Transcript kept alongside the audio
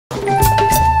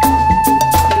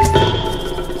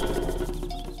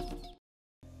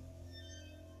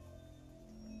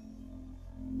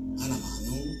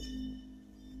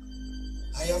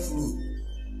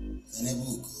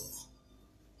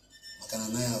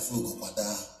fugo kwada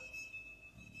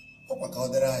okwa ka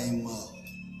odere anyị mma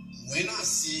we na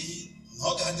si no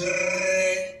ga dere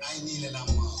anyị niile na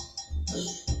mma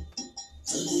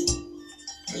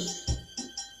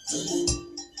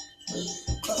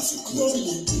classic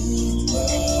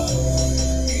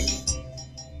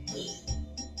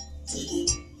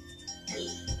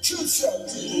Chizzy,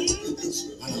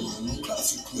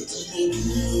 classic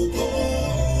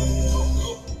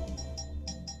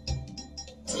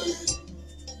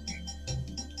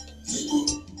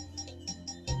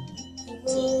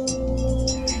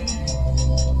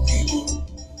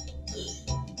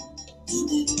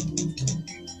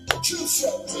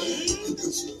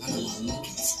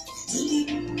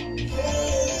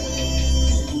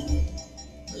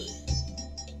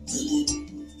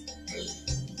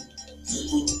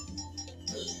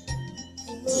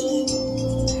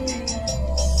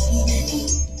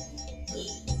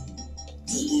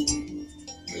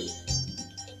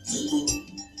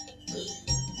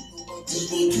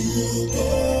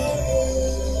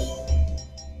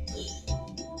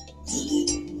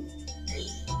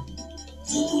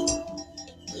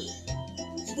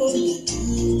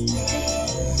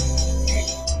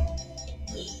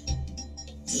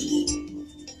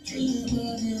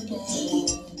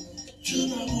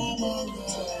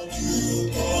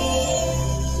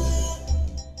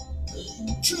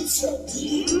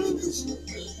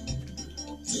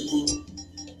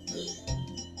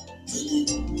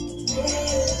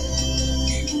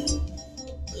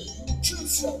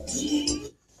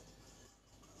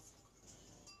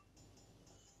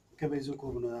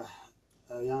Kebezuko na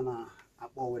yana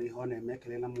akpọ were ihe ọ na-eme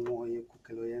kelela m nwa onye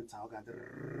kwukele onye nta ọ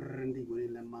ga-adịrịrị ndị Igbo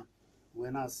niile mma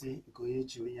wee na-asị nke onye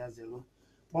chiri ya zelu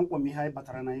kpọmkwem ihe anyị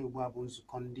batara na ya ugbu a bụ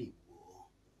nzukọ ndị Igbo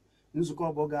nzukọ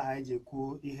ọ bụ oge anyị ji ekwu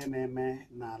ihe na-eme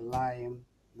n'ala anyị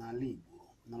n'ala Igbo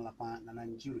na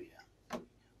Naịjirịa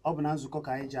ọ bụ na nzukọ ka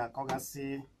anyị ji akọgasị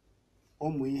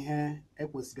ụmụ ihe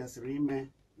ekwesịgasịrị ime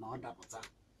na ọ dapụta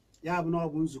ya bụ na ọ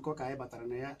bụ nzukọ ka anyị batara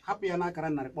na ya hapụ ya n'akara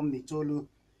 9.9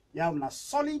 ya bụ na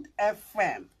Solid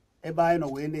FM ebe anyị nọ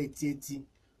wee na-eti eti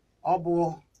ọ bụ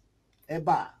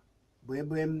ebe a bụ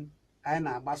ebe anyị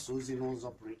na-agbasa ozi n'ụzọ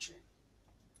pụrụ iche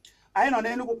anyị nọ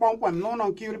n'Enugu kpọmkwem n'ụlọ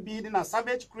nke iri dị na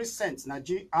Savage Crescent na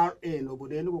GRA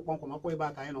n'obodo Enugu kpọmkwem ọkwa ebe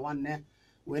a ka anyị nọ nwanne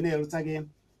wee na-erute gị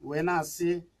wee na-asị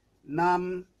na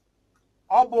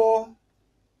ọ bụ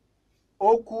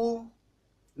okwu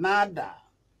na-ada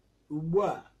ugbu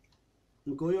a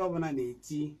nke onye ọbụla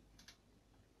na-eti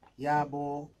ya bụ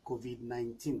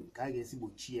COVID-19 ka a ga-esi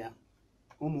gbochi ya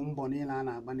ụmụ mbọ niile a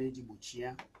na-agba na-eji gbochi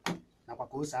ya nakwa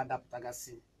ka o si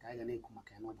adapụtagasị ka anyị ga na-ekwu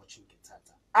maka ya n'ụbọchị nke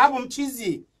tata abụ m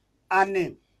Chizzy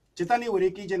ane cheta na ị nwere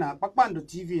ike ije na Kpakpando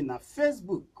TV na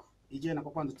Facebook ije na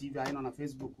Kpakpando TV anyị nọ na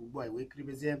Facebook ugbu a wee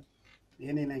kiribezie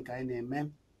ihe niile nke anyị na-eme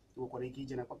nwekwara ike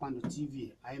ije na Kpakpando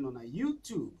TV anyị nọ na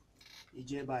YouTube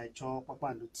ije ebe anyị chọọ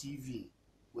Kpakpando TV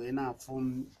wee na-afụ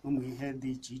ụmụ ihe dị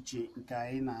iche iche nke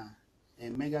anyị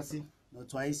na-emegasị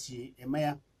n'otu anyị si eme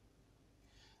ya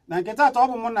na nke taata ọ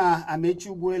bụ mụ na Amechi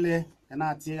Ugwuele ga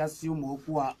na-atịgasị ụmụ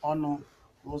okwu a ọnụ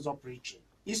n'ụzọ pụrụ iche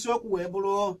isiokwu wee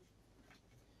bụrụ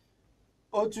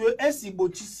otu esi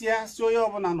gbochisia si onye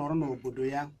ọbụla nọrọ n'obodo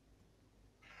ya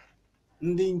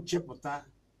ndị nchepụta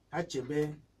ha chebe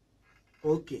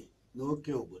oke na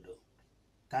oke obodo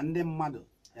ka ndị mmadụ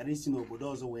ghara isi n'obodo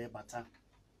ọzọ wee bata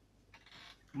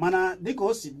mana dịka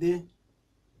o si dị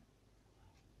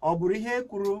ọ bụrụ ihe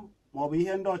kwuru maọbụ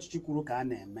ihe ndị ọchịchị kwuru ka a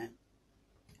na-eme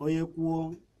onye kwuo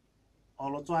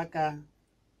ọlụtụ aka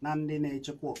na ndị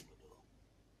na-echekwa obodo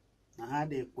na ha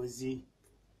na-ekwezi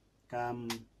ka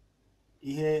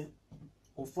ihe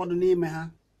ụfọdụ n'ime ha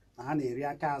na ha na-eri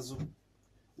aka azụ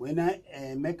wee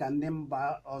na-eme ka ndị mba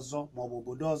ọzọ maọbụ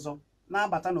obodo ọzọ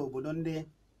na-abata n'obodo ndị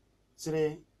sịrị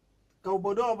ka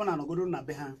obodo ọbụla nọgodo na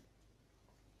be ha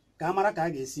ka a mara ka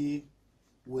a ga-esi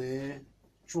wee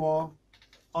chụọ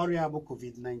ọrịa bụ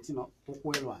COVID-19 ụkwụ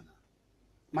elu ala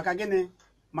maka gịnị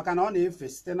maka na ọ na-efe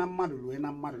site na mmadụ ruo na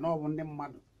mmadụ na ọ bụ ndị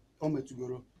mmadụ o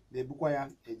metụgoro na-ebukwa ya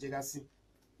ejegasị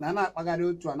na na-akpagharị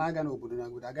otu a na-aga n'obodo na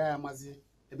obodo agaghị amazi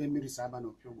ebe mmiri si aba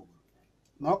n'opi ogbugbo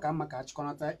na ọ ka mma ka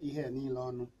achịkọnata ihe niile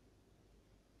ọnụ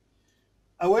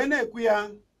wee na-ekwu ya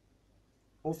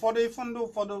ụfọdụ ifu ndị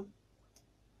ụfọdụ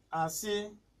asị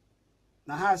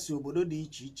na ha si obodo dị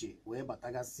iche iche wee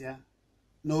batagasịa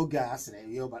n'oge a sịrị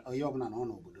onye ọbụla nọ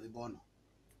n'obodo ebe ọ nọ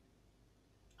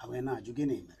wee na-ajụ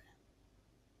gịnị mere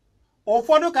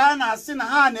ụfọdụ ka a na-asị na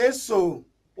ha na-eso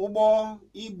ụgbọ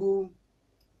ibu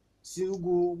si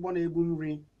ugwu ụgbọ na-ebu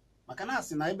nri maka na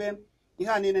asị na ebe ihe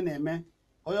a niile na-eme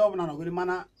onye ọbụla nọgoro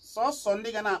mana sọsọ ndị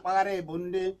ga na-akpagharị bụ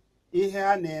ndị ihe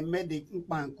ha na-eme dị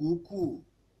mkpa nke ukwuu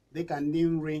dịka ndị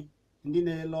nri ndị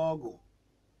na-ele ọgwụ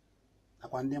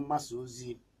nakwa ndị mgbasa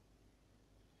ozi,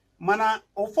 mana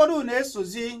ụfọdụ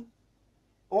na-esozi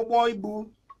ụgbọ ibu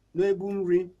na-ebu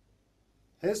nri,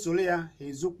 ha esoro ya, ha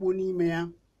ezokwu n'ime ya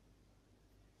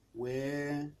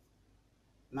wee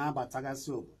na-abatagasị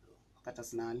obodo,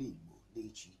 ọkachasị n'ala Igbo dị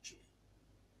iche iche.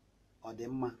 Ọ dị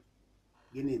mma?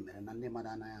 Gịnị mere na ndị mmadụ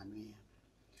anaghị anụ ihe?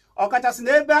 Ọkachasị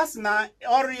n'ebe a sị na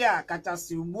ọrịa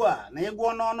kachasị ugbu a na ịgwọ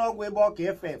n'ọnụọgwụ ebe ọ ka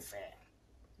efe efe,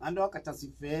 na ndị ọkachasị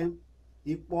fee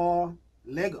ịkpọ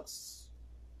Lagos,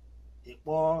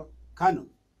 ịkpọ Kano,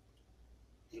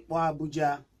 ịkpọ Abuja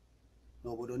na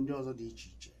obodo ndị ọzọ dị iche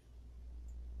iche.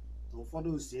 Na ụfọdụ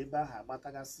si ebe ahụ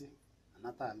agbatagasị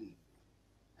anata ala Igbo,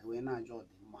 wee na-ajụ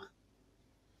ọdịmma.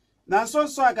 Na nso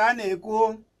nso a ka a na-ekwu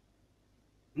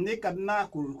ndị Kaduna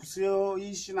kwuru kwụsị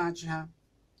isi na-achị ha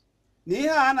na ihe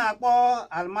a na-akpọ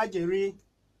almajiri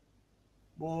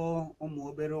bụ ụmụ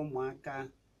obere ụmụaka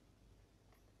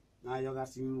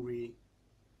na-ayọgasị nri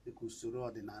dịka usoro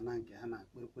ọdịnala nke ha na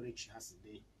okpukperechi ha si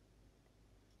dị,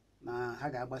 na ha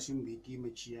ga-agbasi mbọ ike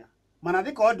imechi ya. Mana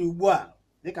dịka ọ dị ugbu a,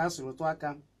 dịka a sụrụ tụ aka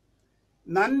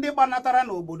na ndị gbanatara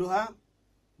n'obodo ha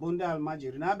bụ ndị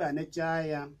almajiri, na-abịa nechaa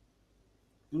ya,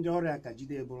 ndị ọrịa ka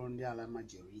jide bụrụ ndị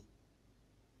almajiri.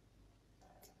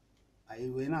 Anyị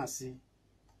wee na-asị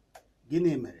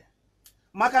gịnị mere?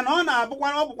 Maka na ọ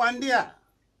bụkwa ndị a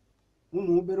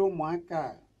ụmụ obere ụmụaka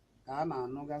ka a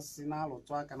na-anụgasị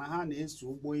na-alụtụ aka na ha na-eso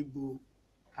ụgbọ ibu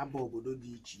aba obodo dị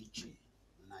iche iche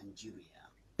na Naịjirịa.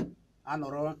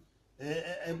 Anọrọ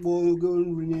egbo ogo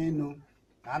nri n'elu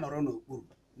ka a nọrọ n'okpuru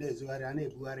na-ezogharị, a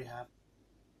na-ebugharị ha.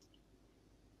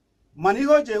 Mana ihe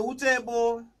o ji ewute bụ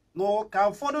na ka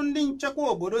ụfọdụ ndị nchekwa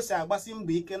obodo si agbasi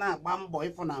mbọ ike na-agba mbọ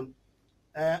ịfụ na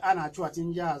a na-achụghachi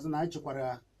ndị azụ na echekwara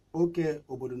oke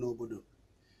obodo na obodo,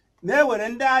 na-ewere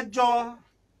ndị ajọ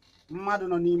mmadụ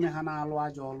nọ n'ime ha na-alụ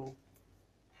ajọ ọlụ,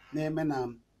 na-eme na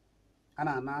a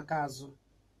na-ana aka azụ,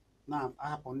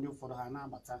 na-ahapụ ndị ụfọdụ ha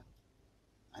na-abata,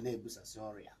 a na-ebusasị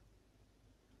ọrịa.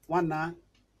 Nwanna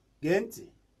gee ntị,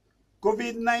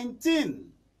 COVID-19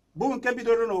 bụ nke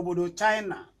bidoro n'obodo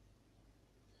China.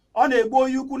 Ọ na-egbu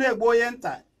onye ukwu na-egbu onye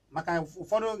nta, maka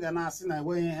ụfọdụ ga na-asị na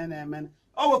enweghị ihe na-eme.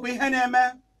 Ọ nwekwa ihe na-eme.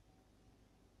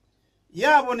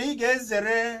 Ya bụ na ị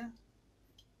ga-ezere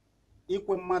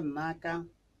ikwe mmadụ n'aka.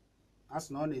 A sị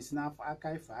na ọ na-esi n'afọ aka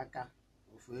ife aka,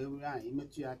 ofu ewu ahụ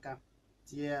imetụ ya aka,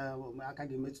 tinye ya aka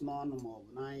gị metụ n'ọnụ maọbụ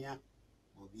n'anya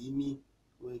maọbụ imi,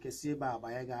 wee kesị ebe agba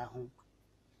ya ga-ahụ.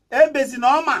 Ebezi na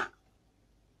ọma,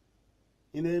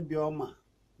 ị na-ebi ọma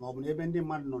maọbụ na ebe ndị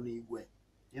mmadụ nọ n'igwe,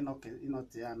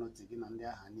 ịnọte ya anọte gị na ndị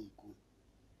agha n'ikwu.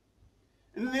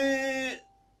 Ndị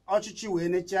ọchịchị wee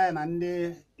nechaa ya na ndị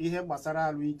ihe gbasara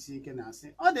alụ ike na-asị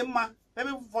ọ dị mma,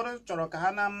 ebe ụfọdụ chọrọ ka ha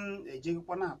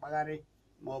na-ejekwa na-akpagharị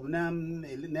maọbụ na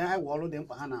ha ọrụ dị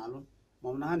mkpa ha na-alụ,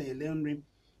 maọbụ na ha na-ele nri.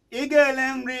 Ị ga-ele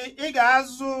nri, ị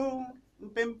ga-azụ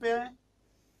mpempe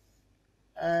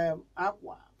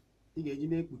akwa ị ga-eji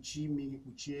na-ekpuchi imi gị,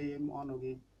 kpuchie ọnụ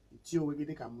gị, itinye onwe gị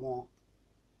dịka mmụọ,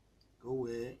 ka o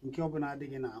wee nke ọbụla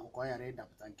adịghị n'ahụ ka ọ ghara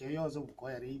ịdapụta, nke onye ọzọ bụ ka ọ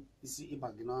ghara isi ịba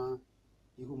gị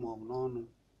n'ihu maọbụ n'ọnụ.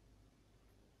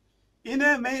 Ị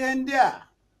na-eme ihe ndị a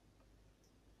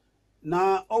na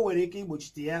o nwere ike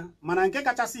igbochite ya, mana nke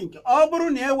kachasị nke ọ bụrụ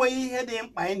na enweghị ihe dị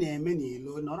mkpa ị na-eme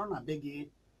n'ilo, nọrọ na be gị.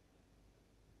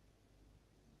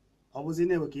 Ọ bụzi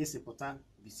na-ewe ka isi pụta,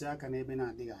 bisi aka n'ebe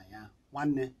na-adịghị anya.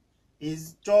 Nwanne,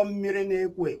 ịchọọ mmiri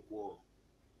na-ekwo ekwo,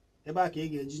 ebe a ka ị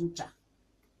ga-eji ncha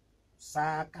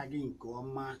saa aka gị nke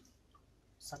ọma,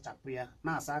 sachapụ ya,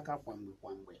 na-asa aka kwamgbe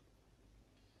kwamgbe.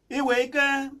 Iwe ike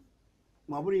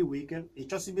ma ọ bụrụ iwe ike,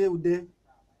 ịchọsibe ude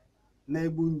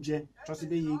na-egbu nje,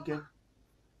 chọsibe ya ike,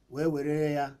 wee were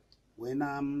ya wee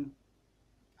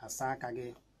na-asa aka gị,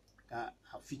 ka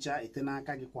aficha ete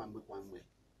n'aka gị kwamgbe kwamgbe,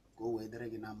 ka o wee dịrị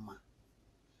gị na mma.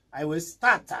 Anyị wee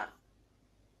stata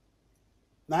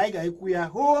na anyị ga-ekwu ya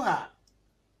hoo ha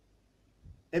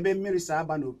ebe mmiri si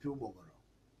aba n'opi ụgbọgọrọ.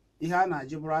 Ihe a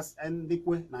na-ajị bụrụ ndị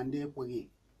kwe na ndị ekweghị.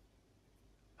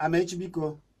 Amaechi, biko,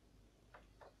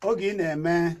 oge ị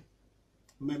na-eme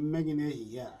mmemme gị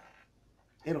n'ehihie a,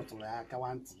 ịrụtụrụ ya aka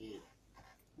nwantị gị,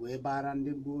 wee bara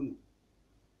ndị bụ unu,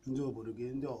 ndị obodo gị,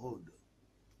 ndị ọha odo,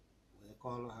 wee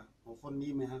kọọrọ ha ụfọdụ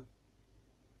n'ime ha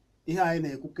ihe anyị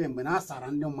na-ekwu kemgbe, na asara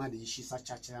ndị mmadụ isi,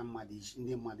 sachacha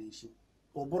ndị mmadụ isi.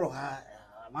 Ụbụrụ ha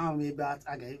amaghị ebe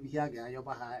ihe a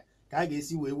ga-ayọba ha, ka a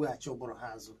ga-esi wee weghachi ụbụrụ ha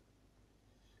azụ.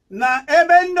 Na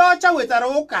ebe ndị ọcha wetara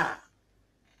ụka,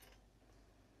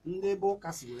 ndị ebe ụka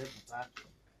si wee pụta,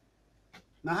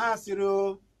 na ha sịrị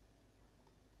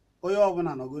onye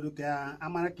ọbụla nọgodo ka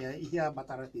amara ka ihe a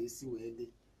batara ka esi wee dị.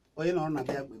 Onye nọrọ na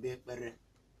bịa kpebe ekpere,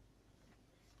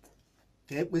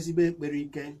 ka ekpezibe ekpere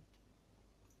ike,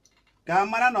 ka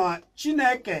mara na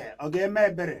Chineke ọ ga-eme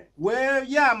ebere wee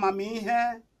ya amamihe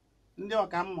ndị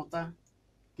ọka mmụta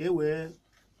ka e wee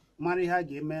mara ihe a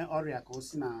ga-eme ọrịa ka o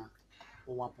si na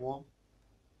ụwa pụọ.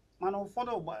 Mana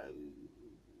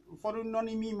ụfọdụ nọ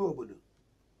n'ime ime obodo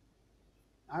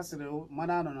a sịrị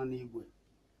mmadụ anọ nọ n'igwe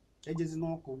ejezi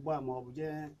n'ụka ugbu a ma ọ bụ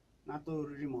jee nata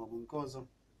oriri ma ọ bụ nke ọzọ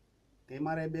ka ị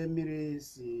mara ebe mmiri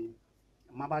si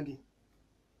maba gị,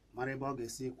 mara ebe ọ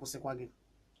ga-esi kwụsịkwa gị.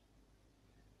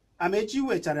 Amechi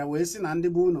wechara wee sị na ndị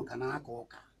be unu ka na-aka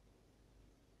ụka,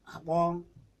 akpọ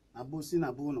na bụ si na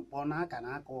be unu kpọọ n'aka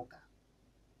na-aka ụka.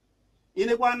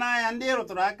 Ilekwa n'anya ndị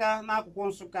rụtụrụ aka n'akwụkwọ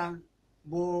Nsụka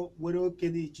bụ were oke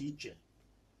dị iche iche.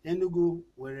 Enugu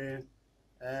were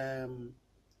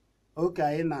oke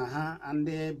anyị na ha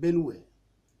ndị Benue,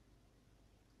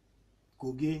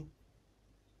 Kogi,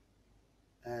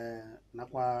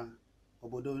 nakwa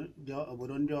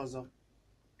obodo ndị ọzọ.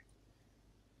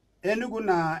 Enugu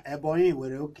na Ebonyi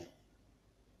were oke,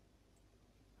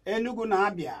 Enugu na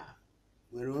Abia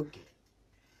were oke,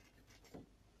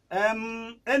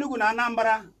 Enugu na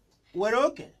Anambra were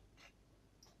oke.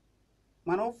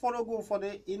 Mana ụfọdụ oge ụfọdụ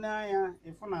ị na-anya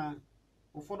ịfụ na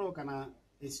ụfọdụ ka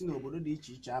na-esi n'obodo dị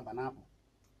iche iche aba n'apụ.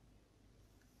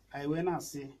 Anyị wee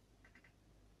na-asị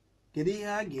kedu ihe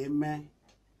a ga-eme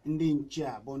ndị nche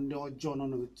a bụ ndị ọjọọ nọ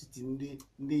n'etiti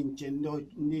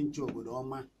ndị nche obodo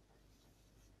ọma.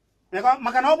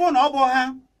 Maka na ọ bụrụ na ọ bụ ha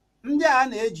ndị a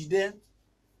na-ejide,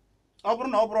 ọ bụrụ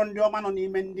na ọ bụrụ ndị ọma nọ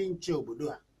n'ime ndị nche obodo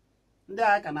a, ndị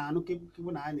a ka na-anụ kebụ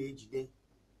na a na-ejide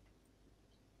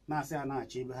na-asị ha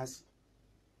na-achọ ebe ha si,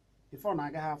 ife ọ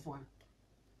na-agaghị afọ ha.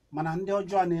 Mana ndị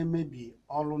ọjọọ na-emebi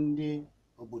ọrụ ndị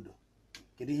obodo,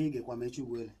 kedu ihe ị ga-ekwa mechi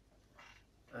ugwuele?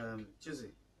 Chizzy,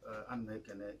 ana m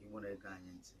ekene iwu na-ege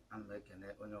anyị ntị, ana m ekene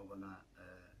onye ọbụla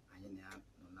anyị na ya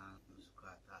nọ na nzukọ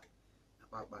a taa na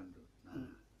Kpakpando na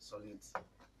Solid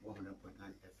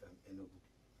 100.9 FM Enugu.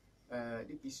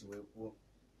 Dịka isi wee kwuo,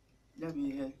 ya bụ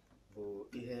ihe bụ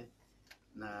ihe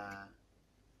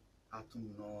na-atụ m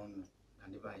n'ọnụ na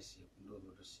ndị be anyị si ekwu, ndị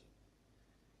obodo si ekwu.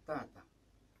 Tata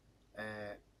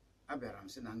abịara m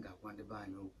sị na m ga-agwa ndị be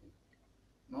anyị okwu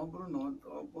na ọ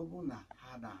bụrụ na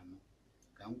ha na-anụ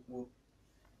ka m kwuo,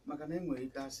 maka na enwere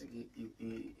ike asị gị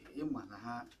ịma na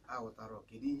ha aghọtara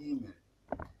kedu ihe ị mere.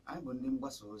 Anyị bụ ndị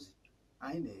mgbasa ozi,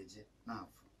 anyị na-eje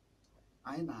n'afọ,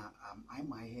 anyị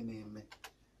ma ihe na-eme.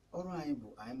 Ọrụ anyị bụ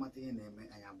anyị mata ihe na-eme,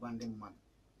 anyị agwa ndị mmadụ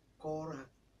kọọrọ ha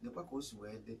nekwa ka o si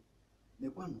wee dị,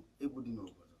 nekwanụ egwu dị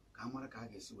n'obodo ka a mara ka a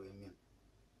ga-esi wee mee.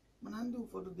 Mana ndị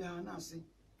ụfọdụ bịa ha na-asị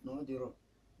na ọ dịrọ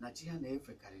na chi ha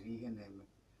na-efe karịrị ihe na-eme.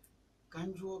 Ka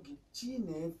m jụọ gị, chi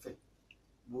na-efe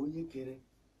bụ onye kere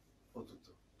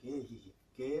ụtụtụ, kee ehihie,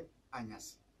 kee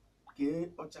anyasị, kee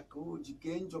ọcha, kee oji,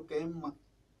 kee njọ, kee mma.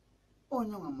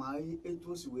 Onye nwa ma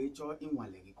etu o si wee chọọ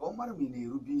ịnwale gị ka ọ mara ma ị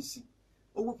na-erube isi.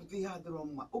 O wepụta ihe adịrọ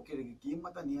mma, o kere gị ka ị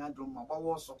mata na ihe adịrọ mma,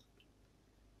 gbawa ọsọ.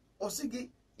 Ọ sị gị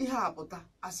ihe apụta,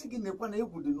 asị gị nekwa na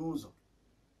egwu dị n'ụzọ.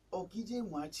 Ọ ka ije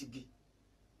nwa chi gị,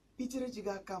 ichere chi gị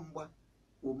aka mgba,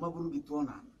 o mabụrụ gị tụọ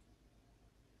n'ala.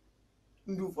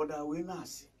 Ndị ụfọdụ a wee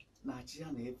na-asị na chi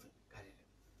ha na-efe karịrị.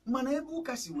 Mana ebe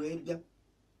ụka si wee bịa,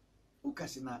 ụka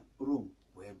si na Rome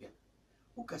wee bịa,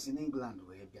 ụka si na England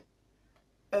wee bịa,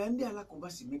 ndị alakụba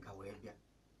si Meka wee bịa.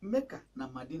 Meka na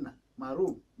Madina ma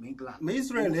Rome ma England ma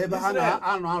Israel ebe ha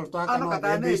na-anọ arụtụ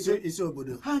aka n'ebe isi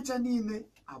obodo ha ncha niile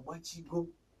agbachigo.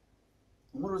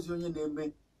 Onwerozi onye na-eme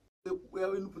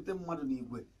enupụta mmadụ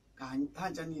n'igwe ka ha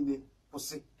ncha niile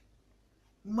kwụsị.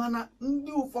 Mana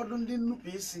ndị ụfọdụ ndị nnupụ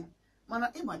isi, mana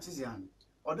ịma Chizzy anyị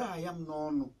ọ daghị ya m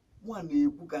n'ọnụ, mụ a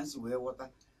na-ekwu ka m si wee ghọta.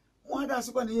 Mụ ada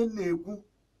asịkwa na ihe m na-ekwu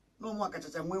na ụmụ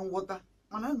akachacha nwee nghọta,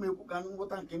 mana a na-ekwu ka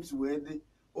nghọta nke m si wee dị.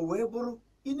 O wee bụrụ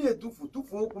ị na-etufu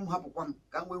okwu m, hapụkwa m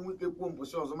ka m wee nwee ike kwuo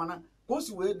mbọchị ọzọ. Mana ka o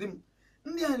si wee dị m,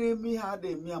 ndị a na-eme ihe a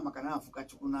na-eme ya maka na afụka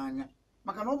Chukwu n'anya.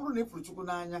 Maka na ọ bụrụ na ịfụrụ Chukwu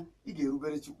n'anya, ị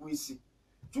ga-erubere Chukwu isi.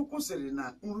 Chukwu sịrị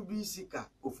na nrube isi ka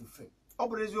ofufe. Ọ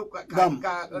bụrụ eziokwu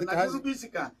na nrube isi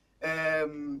ka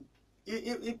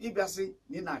ịbịasị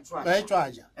na ị na-achụ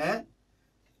aja.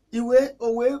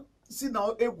 O wee si na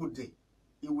egwu dị,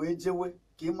 i wee jewe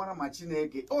ka ị mara ma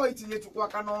Chineke ọ itinye Chukwu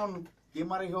aka n'ọnụ ka ị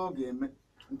mara ihe ọ ga-eme.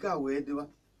 Nke a wee dịwa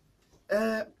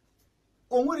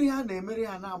o nwere ihe a na-emere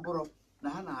ha na-abụrọ na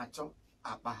ha na-achọ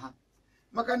akpa ha.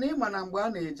 Maka na ịma na mgbe a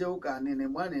na-eje ụka niile,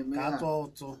 mgbe a na-eme ha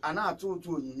a na-atụ ụtụ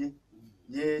onyinye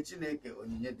nye Chineke,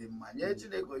 onyinye dị mma nye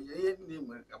Chineke, onyinye ihe niile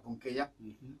nwere ka bụ nke ya.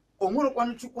 O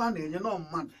nwerekwanụ Chukwu a na-enye nọ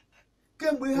mmadụ.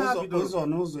 Kemgbe ihe ha bidoro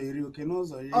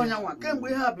ọnyanwa, kemgbe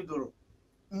ihe ha bidoro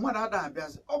mmadụ ada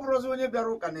abịazi. Ọ bụrụzi onye bịara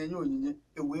ụka na-enye onyinye,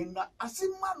 ewee na asị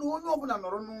mmadụ onye ọbụla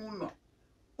nọrọ n'ụlọ,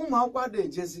 ụmụ akwụkwọ ada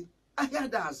ejezi, ahịa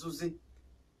ada azụzi,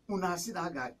 unu asị na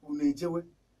unu ejewe.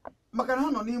 maka na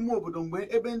ha nọ n'ime obodo mgbe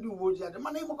ebe ndị uwe ojii adị,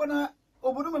 mana ịmakọ na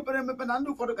obodo mepere emepe na ndị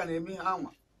ụfọdụ ka na-eme ihe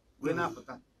anwa wee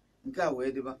na-apụta nke a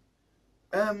wee dịba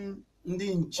ndị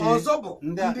nche ọzọ bụ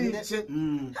ndị nche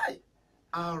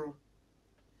arụ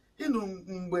ịnụ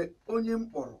mgbe onye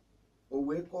mkpọrọ o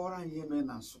wee kọrọ anyị ihe mere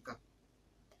na Nsụka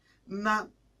na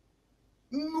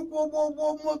nnukwu ụgbọ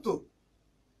moto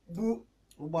bụ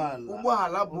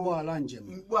ụgbọala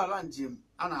njem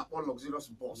a na-akpọ luxurious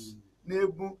bus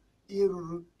na-ebu ihe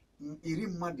ruru 10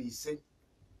 mmadụ 5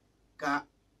 ka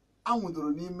a nwụdoro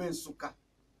n'ime Nsụka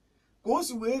ka o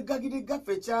si wee gagide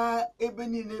gafechaa ebe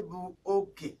niile bụ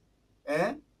oke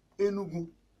Enugu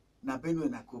na Benue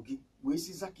na Kogi wee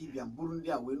si Zaki bịa mbụrụ ndị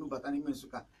a wee nubata n'ime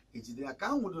Nsụka ejide ya ka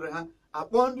a nwụdoro ha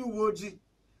akpọọ ndị uwe ojii.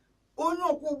 Onye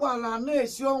ọkwọ ụgbọala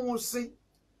na-esi ọnwụ sị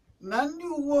na ndị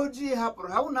uwe ojii hapụrụ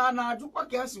ha na a na-ajụkwa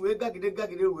ka ha si wee gagide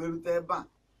wee rute ebe a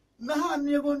na ha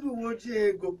na-ego ndị uwe ojii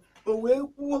ego o wee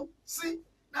kwuo sị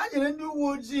na a nyere ndị uwe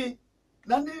ojii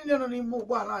na ndị niile nọ n'ime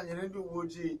ụgbọala a nyere ndị uwe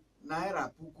ojii naira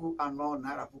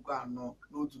 4,000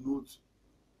 n'otu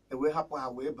ewee hapụ ha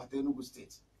wee bata Enugu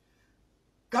steeti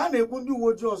ka a na-ekwu ndị uwe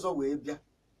ojii ọzọ wee bịa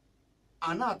a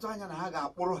na-atụ anya na ha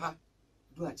ga-akpụrụ ha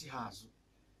dughachi ha azụ.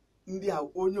 Ndị a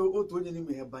otu onye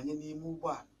n'ime ha banye n'ime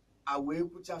ụgbọala a wee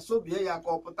kwucha sobie ya ka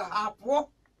ọ pụta ha pụọ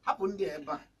hapụ ndị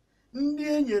ebe a ndị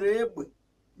e nyere egbe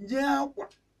nye akwa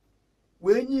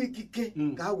wee nye ikike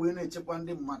ka ha wee na-echekwa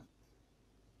ndị mmadụ.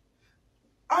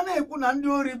 A na-ekwu na ndị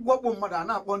ori gbakpọ mmadụ a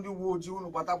na-akpọ ndị uwe ojii unu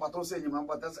gbata ọsọ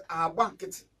enyemaka agba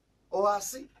nkịtị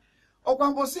ọghasị ọkwa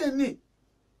mbọsị eni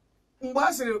mgbe a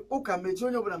sịrị ụka mechie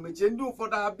onye ọbụla mechie ndị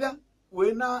ụfọdụ abịa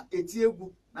wee na-eti egwu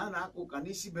na a na-aka ụka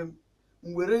n'isi be m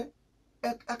were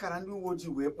akara ndị uwe ojii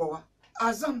wee kpọwa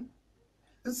aza m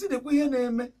nsị dekwa ihe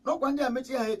na-eme n'ọkwa ndị a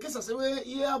mechi ha ekesasịwe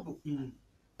ihe ha bụ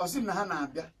ọsị m na ha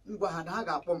na-abịa ngwa ha na ha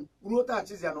ga-akpọ m ruo taa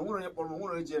Chizzy na onwere onye kpọrọ m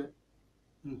onwere onye jere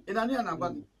ị na ya na-agwa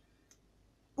gị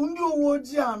ndị uwe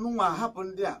ojii anụnwa hapụ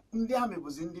ndị amị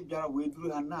bụzi ndị bịara wee duru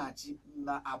ha na-achị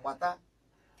na agbata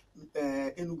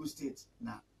Enugu steeti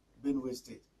na Benue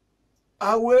steeti.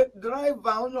 Wee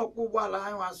draiva onye ọkwọ ụgbọala ha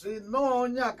nwasị na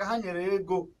onye a ka ha nyere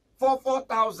ego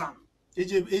 4,000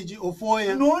 iji ofu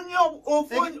onye na onye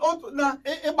otu na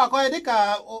ịgbakọ ya dịka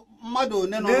mmadụ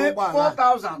one nọ n'ụgbọala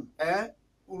 4,000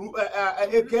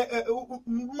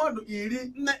 mmadụ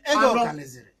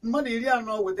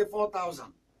 40 weta 4,000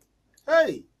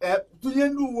 tụnye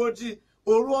ndị uwe ojii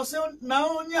o ruo sị na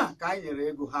onye a ka anyị nyere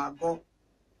ego ha agọ.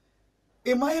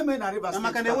 Ịma ihe mere na Rivers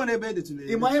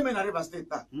steeti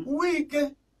taa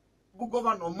Wike bụ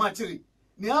gọvanọ machiri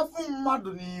na afụ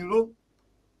mmadụ n'iro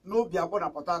n'obi akpọ na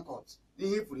Port Harcourt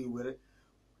n'ihe ifuru iwere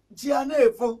ji ya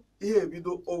na-efo ihe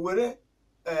ebido o were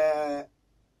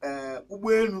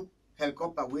ụgbọelu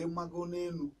helikọpta wee mago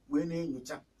n'elu wee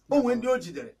na-enyocha onwe ndị o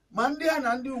jidere ma ndị ha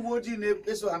na ndị uwe ojii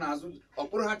na-eso ha n'azụ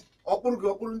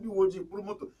ọkpụrụ ndị uwe ojii kpụrụ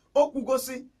moto o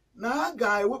kwugosi na a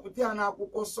ga-ewepụta ya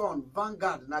n'akwụkwọ Sun,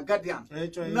 Vanguard na Guardian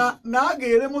na a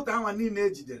ga-ere moto ahụ niile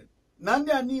ejidere na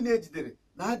ndị a niile ejidere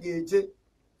na a ga-eje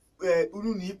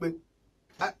uru na ikpe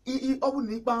ọ bụrụ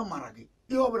na ikpe a mara gị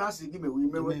ihe ọbụla a sị gị mewe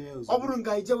imewe ọ bụrụ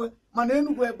nga ijewe mana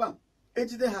Enugu ebe a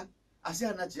ejide ha asị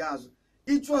ha nachi azụ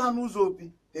ịchụọ ha n'ụzọ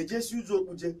opi ejesi ụzọ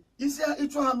okpuje isi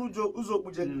ịchụọ ha n'ụzọ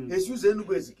okpuje esi ụzọ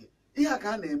Enugu Ezike ihe a ka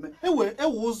a na-eme ewe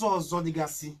ụzọ ọzọ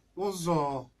dịgasị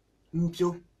ụzọ mpio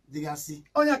dịgasị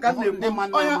onye ka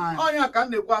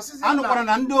na-ekwu asịsị anụkwara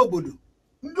na ndị obodo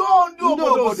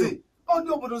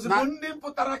bụ ndị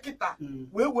mpụtara kịta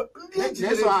wee ndị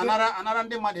ejidere anara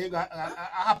ndị mmadụ ego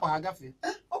ahapụ ha agafe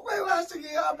ọkwa iwe asị gị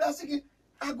abịasị gị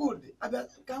agụdị abịa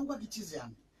ka m gwa gị Chizzy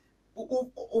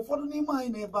ụfọdụ n'ime anyị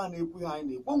na-ebe a na-ekwu ihe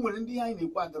anyị na-ekwu o nwere ndị ihe anyị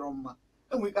na-ekwu adịrọ mma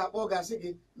enwere ike akpọ gasị gị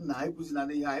na ekwuzina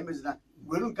na ihe anyị emezina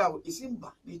were nke ahụ isi mba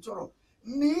na ịchọrọ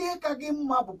na ihe ka gị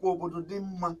mma bụkwa obodo dị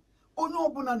mma. Onye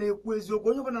ọbụla na-ekwu eziokwu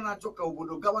onye ọbụla na-achọ ka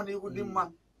obodo gawa n'ihu dị mma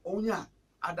onye a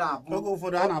ada abụ oge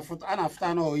ụfọdụ a na-afụta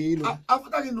na onye iro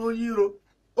afụta gị na onye iro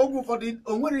oge ụfọdụ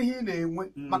o nwere ihe ị na-enwe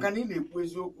maka na ị na-ekwu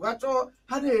eziokwu ha chọọ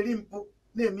ha na-eri mpụ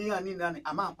na-eme ihe ha niile a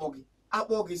ama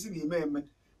akpọ gị si na ime eme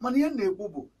mana ihe na-ekwu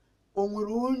bụ o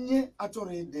nwere onye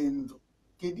achọrọ ịdị ndụ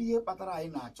kedu ihe kpatara anyị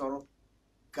na-achọrọ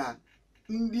ka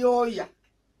ndị ọya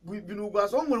bi n'ugwu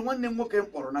azụ. O nwere nwanne m nwoke m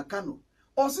kpọrọ na Kano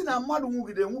ọ sị na mmadụ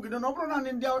nwugide na ọ bụrụ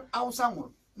naanị ndị Hausa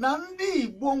nwụrụ na ndị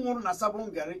Igbo nwụrụ na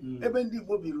Sabotaging ebe ndị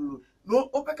Igbo biruru na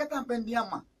opekata mpe ndị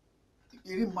ama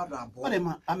 10 mmadụ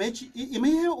abụọ. Amaechi ime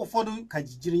ihe ụfọdụ ka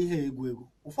jiri ihe egwu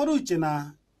ụfọdụ uche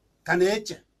na ka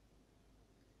na-eche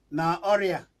na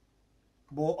ọrịa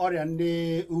bụ ọrịa ndị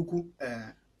ukwu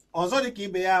ọzọ dị ka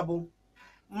ibe ya bụ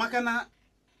maka na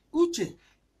uche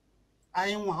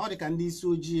anyị nwa ọ dị ka ndị isi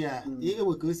ojii ya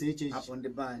ewe ka o si eche echiche hapụ ndị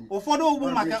be anyị ụfọdụ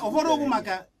ogbu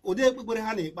maka ụdị ekpekpere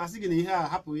ha na-ekpe asị gị na ihe a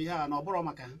hapụ ihe a na ọ bụrụ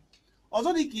maka ha ọzọ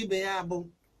dị ka ibe ya bụ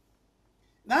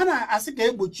na a na-asị ka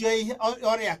egbochie ihe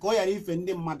ọrịa ka ọ ghara ife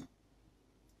ndị mmadụ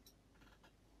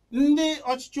ndị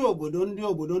ọchịchị obodo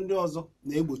ndị ọzọ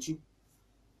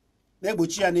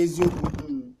na-egbochi ya n'eziokwu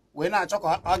wee na-achọ ka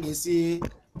ọ ga-esi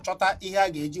chọta ihe a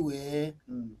ga-eji wee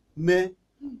mee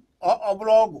ọ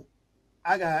bụrụ ọgwụ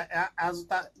a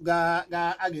ga-azụta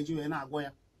a ga-eji wee na-agwọ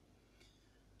ya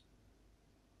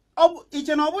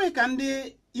iche na ọ bụghị ka ndị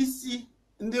isi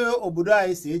ndị obodo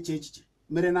anyị si eche echiche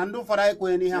mere na ndị ụfọdụ anyị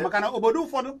kwenye n'ihe maka na obodo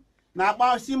ụfọdụ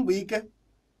na-agbasi mbọ ike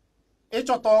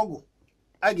ịchọta ọgwụ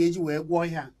a ga-eji wee gwọọ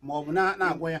ihe a ma ọ bụ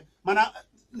na-agwọ ya mana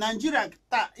Naijiria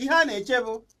taa ihe a na-eche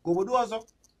bụ ka obodo ọzọ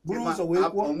buru ụzọ wee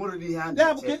kwuo ya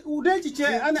bụ ụdị echiche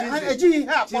a na-ejighị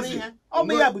ihe akpọrọ ihe ọ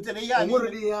bụ ya butere ihe a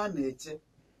onwere ihe a na-eche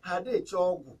ha na-eche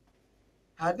ọgwụ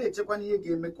ha na-echekwana ihe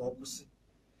ga-eme ka ọ kwụsị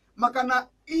maka na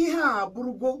ihe a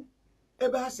bụrụgo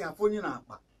ebe ha si afụ onye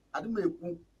na-akpa adị m ekwu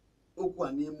okwu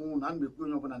a n'ime ụlọ ana m ekwu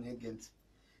onye ọbụla na-ege ntị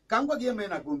ka m gwa gị eme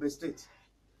na Gombe steeti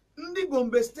ndị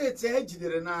Gombe steeti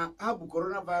ejidere na ha bụ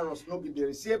coronavirus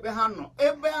n'ogidere si ebe ha nọ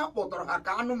ebe ha kpọtọrọ ha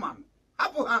ka anụmanụ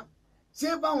hapụ ha si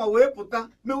ebe ahụ wee pụta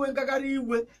mewe ngagharị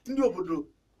iwe ndị obodo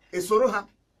esoro ha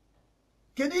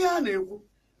kedu ihe ha na-ekwu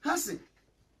ha si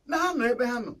na ha nọ ebe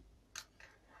ha nọ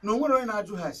na onwere onye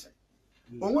na-ajụ ha ase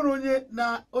onwere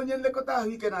onye nlekọta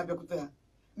ahụike na-abịakwute ha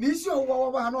na isi ọwụwa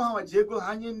ọwa ha n'ọha ji ego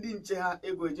ha nye ndị nche ha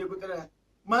ego eji egotere ha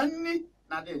ma nri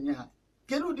na-adị enye ha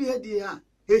kedu ụdị ihe dị ihe ha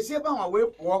esi ebe ahụ wee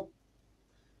pụọ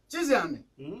Chizzy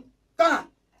taa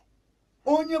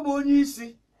onye bụ onye isi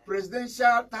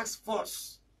presidential task force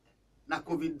na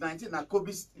COVID-19 na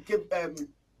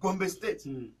Gombe steeti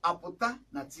apụta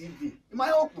na TV ịma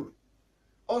ya o kwuru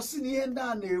ọ sị na ihe ndị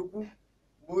a na-ekwu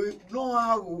bụ nnọọ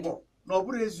aghụghọ na ọ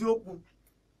bụrụ eziokwu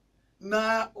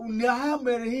na ha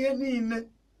mere ihe niile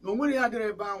na onwere ha dịrị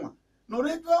ebe anwa nọrọ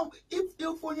etu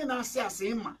ife onye na-asị asị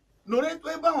ịma nọrọ etu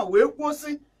ebe ahụ wee kwuo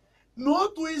sị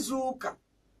n'otu izu ụka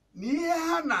na ihe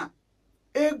ha na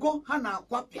ego ha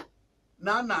na-akwapịa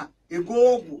na ego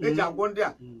ọgwụ eji agwọ ndị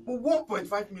a bụ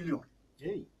 1.5 million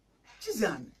Chizzy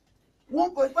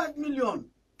 1.5 million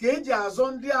ka eji azọ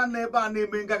ndị a n'ebe a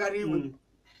na-eme ngagharị iwe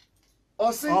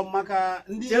ọsị maka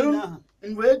ndị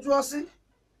wee jụọ sị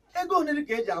ego onye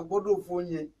ka eji agwọdo ofu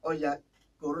onye ọya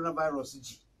coronavirus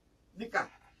ji dịka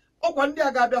ọkwa ndị a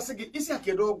ga-abịa sị gị isi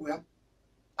akedo ọgwụ ya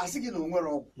asị gị na o nwere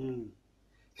ọgwụ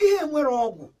ihe nwere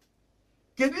ọgwụ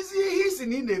kedụzi ihe isi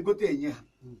na ị na-egote enye ha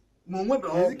ma o nwebe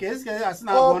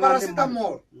ọgwụ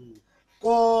paracetamol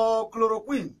ka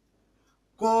chloroquine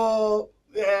ka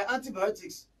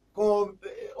antibiotics ka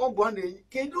ọgwụ a na-enye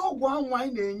kedu ọgwụ anwa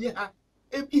anyị na-enye ha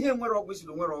ihe nwere ọgwụ isi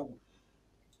na nwere ọgwụ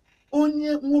onye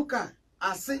nwoke a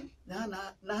asị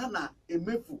na ha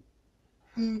na-emefu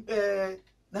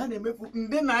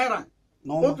nde naira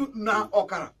otu na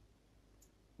ọkara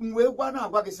wee gwa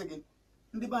na-agwa gị sị gị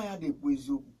ndị be anyị na-ekwu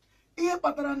eziokwu ihe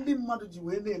kpatara ndị mmadụ ji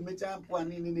wee na-emecha mpụ a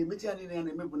niile na-emechi ya niile ya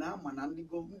na-emebu na ama na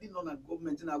ndị nọ na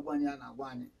gọọmenti na-agwa anyị a na-agwa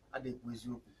anyị adịkwu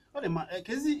eziokwu ọ dị ma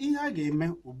kezi ihe a ga-eme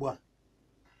ugbu a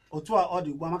otu a ọ dị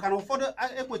ugbu a maka na ụfọdụ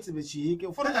ekwetịbechi ike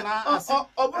ụfọdụ ka na-asị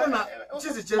ọ bụrụ na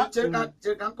Chizzy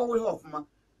chere ka nkọwa ihe ọfụma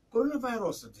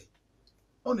coronavirus dị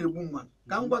ọ na-egbu mmadụ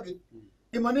ka m gwa gị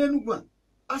ị ma n'Enugu a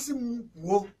asị m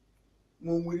kwuo ma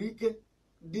o nwere ike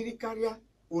dịrị karịa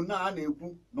one a na-ekwu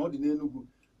na ọ dị n'Enugu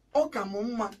ọ ka m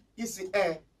mma isi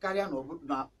karịa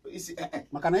na isi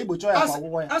maka na igbochi ya kwa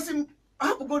ọgwụgwọ ya asị m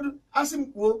hapụgodu asị m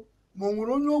kwuo ma o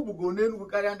nwere onye ogbugo n'Enugu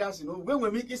karịa ndị asị na ogbugo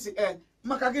enwere m ike isi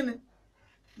maka gịnị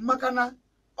maka na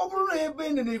ọ bụrụ na ebe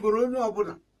na igoro onye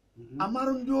ọbụla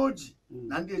amarụ ndị oji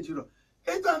na ndị ejiro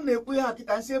etu a na-ekwu ya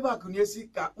kịta nsị ebe akụ na-esi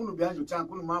ka unu bịa nyocha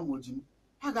nke unu ma ama oji m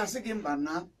ha ga-asị gị mba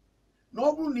na ọ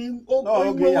bụrụ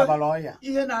na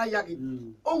ihe na-aya gị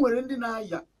o nwere ndị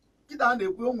na-aya kịta a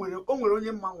na-ekwu o nwere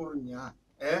onye mma nwụrụ ụnyaahụ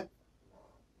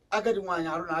agadi nwaanyị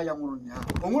arụ na-aya nwụrụ ụnyaahụ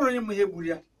o nwere onye mma ihe gburu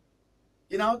ya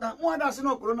ị na-ahụta nwaada asị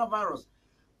na coronavirus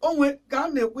onwe ka a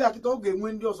na-ekwu ya kịta ọ ga-enwe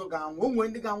ndị ọzọ ga-anwụ onwe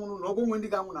ndị ga-anwụ n'ụlọ ọgwụ onwe ndị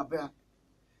ga-anwụ na be ha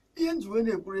ihe njiwe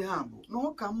na-ekwuru ha bụ na ọ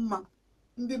ka mma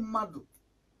ndị mmadụ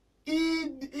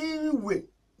iwe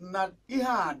na ihe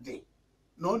a dị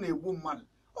na ọ na-egbu mmadụ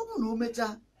ọ bụrụ na o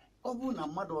mechaa ọ bụrụ na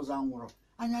mmadụ ọzọ anwụrụ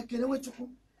anya kelewe Chukwu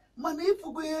mana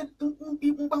ịfụgo ihe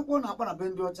mkpakpọ na-akpa na be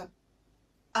ndị ọcha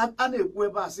a na-ekwu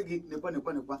ebe a sị gị nekwa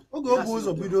oge o bụ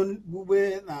ụzọ bido gbugbe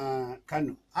na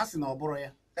Kano ha sị na ọ bụrụ ya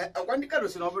ọkwa ndị Kano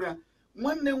sị na ọ bụrụ ya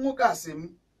nwanne nwoke a sị m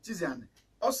Chizzy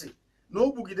ọ sị na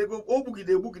o gbugide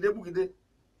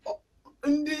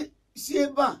ndị si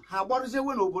ebe a ha agbarụzie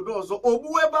ewe n'obodo ọzọ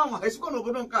ogbuo ebe ahụ ha esikwa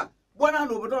n'obodo nke a gbana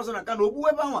n'obodo ọzọ na Kano ogbuwe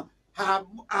ebe anwa ha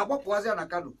agbapụazịa na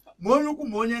Kano ma onye ukwu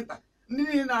ma onye nta ndị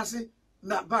niile na-asị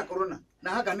na bakụrụna na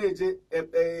ha ga na-eje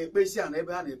ekpe isi a na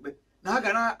ebe ha na-ekpe na ha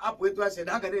ga na-apụ etu asị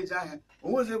na ha ga na-eje ahịa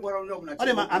onwezi gwara onye ọbụla ọ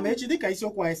dị ma Amaechi dịka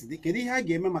isiokwu anyị si dị kedu ihe a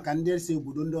ga-eme maka ndị si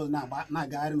obodo ndị ọzọ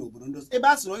na-agagharị n'obodo ndị ọzọ ebe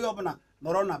a sịrị onye ọbụla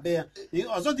nọrọ na be ya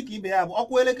ọzọ dịka ibe ya bụ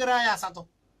ọkwa elekere anyị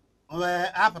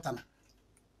 8 apụtana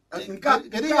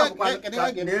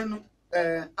enu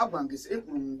agwa nkịsị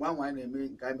ekwuru m mgbe anwa anyị na-eme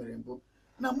nke anyị mere mbụ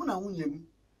na mụ na nwunye m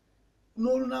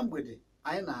n'olu na mgbede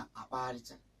anyị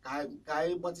na-akpagharịcha ka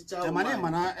anyị gbatịcha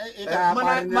mana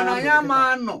anyị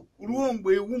ama nọ ruo mgbe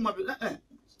iwu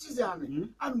Chizzy ana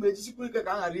m ejisikwa ike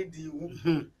ka a ghara ịdị iwu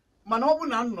mana ọ bụ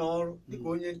na m nọ ọrụ dịka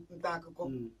onye nta akụkọ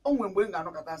o nwere mgbe m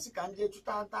ga-anọkọta sị ka m jee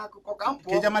chụta nta akụkọ ka m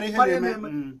pụọ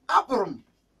apụrụ m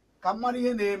ka m mara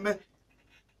ihe na-eme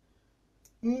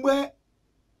mgbe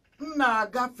m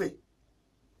na-agafe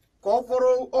ka ọ fọrọ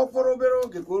obere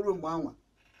oge ka o ruo mgbe anwa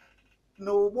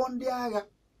na ụgbọ ndị agha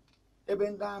ebe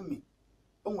ndị amị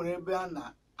o nwere ebe a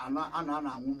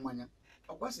na-aṅụ mmanya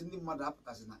ọkwasị ndị mmadụ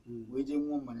apụtasị na wee jee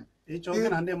ṅụọ mmanya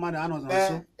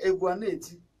egwu a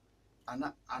na-eti a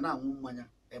na-aṅụ mmanya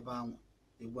ebe anwa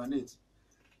egwu a na-eti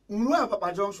nruo Apapa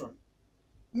Junction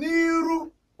n'iru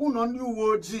ụlọ ndị uwe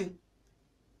ojii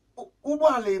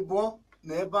ụgbọala ịbụọ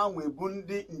na ebe anwa ebu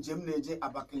ndị njem na-eje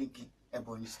Abakaliki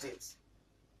Ebonyi steeti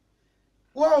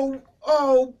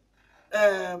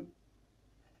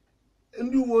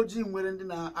ndị uwe ojii nwere ndị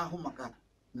na-ahụ maka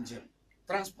njem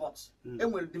transport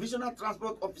enwere divisional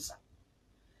transport officer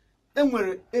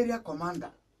enwere area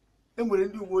commander enwere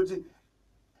ndị uwe ojii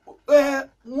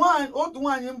otu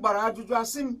nwaanyị m gbara ajụjụ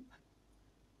asị m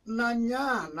na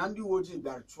nyaa na ndị uwe ojii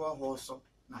bịara chụọ ha ọsọ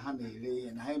na ha na-ere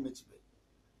ihe na ha emechibeghị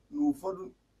na ụfọdụ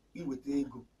iweta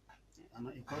ego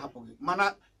ahapụghị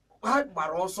mana ha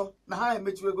gbara ọsọ na ha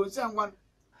emechiwe ego nsị ngwa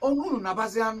unu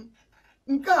na-abazi anụ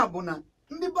nke a bụ na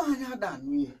ndị be anyị ada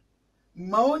anụ ihe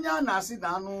ma onye a na-asị na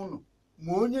anụ ụlọ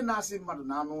ma onye na-asị mmadụ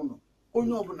na anụ ụlọ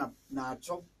onye ọbụla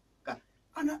na-achọ ka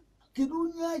kedu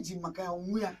onye a ji maka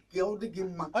onwe ya ka ọ dị gị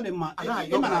mma ọ dị mma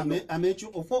ịmana Amaechi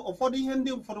ụfọdụ ihe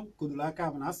ndị ụfọdụ kodoro aka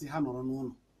bụ na asị ha nọrọ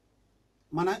n'ụlọ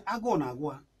mana agụụ na-agụ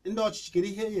ha ndị ọchịchị kedu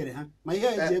ihe e nyere ha ma ihe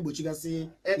a eji egbochigasị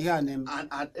ihe a na-eme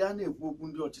a na-ekwu okwu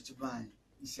ndị ọchịchị be anyị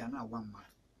isi a na-agwa mmadụ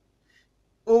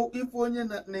ife onye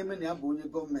na-eme na ya bụ onye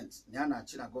gọọmenti na ya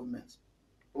na-achị na gọọmenti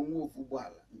onwe ofu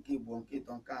ụgbọala nke ịbụọ nke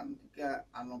ịtọ nke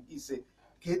anọ nke ise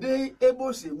kedu ebe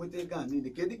o si enweta ego a niile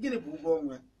kedu gịnị bụ ụgwọ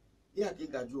ọnwa ya ka ị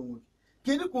ga-ajụ onwe gị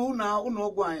kedu ka ụlọ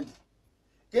ọgwụ anyị dị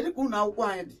kedu ka ụlọ akwụkwọ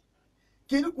anyị dị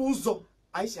kedu ka ụzọ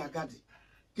anyị si aga dị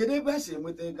kedu ebe a si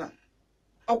enweta ego a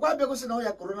ọkwa abịagosi na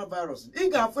ọya coronavirus ị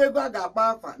ga-afụ ego a ga-akpa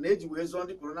afa na eji wee zụọ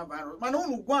ndị coronavirus mana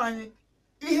ụnụ gwa anyị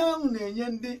ihe ahụ na-enye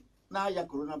ndị na-aya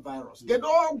coronavirus kedu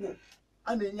ọgwụ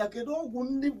a na-enye kedu ọgwụ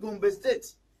ndị Gombe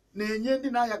steeti na-enye ndị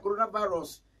na-aya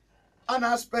coronavirus a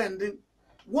na-spend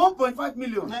 1.5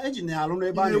 million na eji na-alụ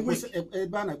n'ebe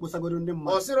a na-ekposagoro ndị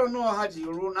mmadụ ọ sịrị na ha ji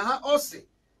ruo na ha ọ sị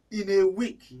in a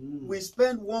week we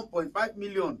spend 1.5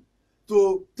 million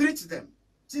to treat them.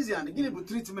 Chizzy, gịnị bụ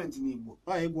treatment n'Igbo?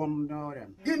 Ịgwọ ndị ọrịa.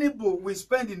 Gịnị bụ we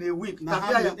spend in a week na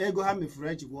ego ha mefuru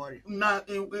eji gwọ ọrịa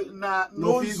na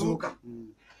n'izu ụka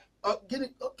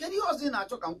kedu ihe ọzọ ị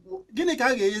na-achọ ka m kwuo? Gịnị ka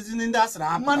a ga-enyezi ndị asịrị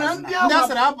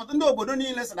apụta ndị obodo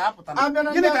niile sịrị apụta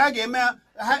gịnị ka a ga-eme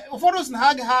ụfọdụ si na ha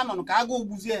agaghị anọ ka agụụ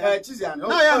gbuzie ya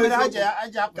na ya mere ha ji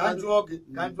apụta ka jụọ gị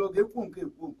ekwu nke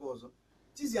ọzọ.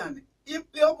 Chizzy,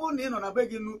 ọ bụrụ na ị nọ na be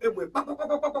gị nụ egbe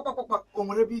kpakpakpakpakpakpakpa o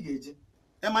nwere ebe ị ga-eje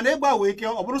mana egbe a wee ike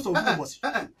ọ bụrụ so ụbọchị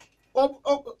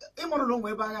ịmụrụ na onwe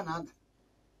ebe agha na-ada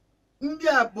ndị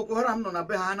a Boko Haram nọ na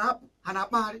be ha na-apụ ha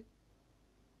na-akpagharị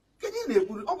kedu ị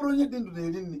na-ekwuru ọ bụrụ onye dị ndụ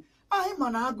na-eri nri anyị ma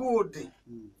na agụụ dị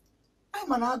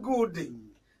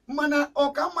mana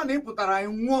ọka mma na ị pụtara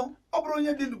anyị nwụọ ọ bụrụ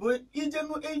onye dị ndụ bụ ije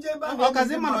ebe ahụ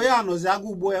ọkazi mma na ya anọzi agụ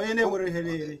ugbo ya onye na-ewere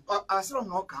here asịrọ m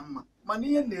na ọ ka mma mana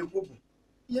ihe na-ekwu bụ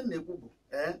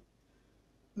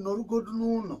nọrụgodu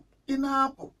n'ụlọ ị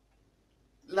na-apụ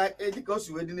dịka o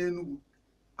si wee dị n'Enugu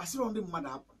asịrọ ndị mmadụ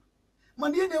apụ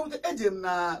mana ihe na-ewute eje m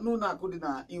na n'ụlọ akụ dị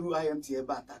na iru IMT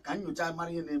ebe a taa ka nyocha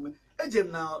mara ihe na-eme eje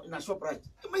m na Shoprite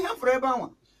ime ihe fọrọ ebe anwa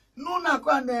n'ụlọ akụ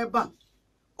a na ebe a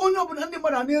onye ọbụla ndị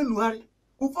mmadụ a na-enugharị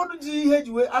ụfọdụ ji ihe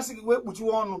eji wee asị gị wee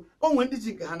kpuchiwe ọnụ onwe ndị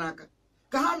ji nke ha n'aka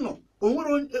ka ha nọ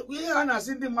onwere ihe ha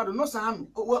na-asị ndị mmadụ nọsa ha nọ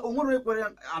onwere ekwere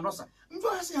anọsa njụ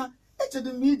ha sị ha echedị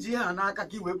m iji ihe ha n'aka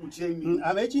ka i wee kpuchie imi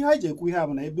Amaechi ha ji ekwu ihe a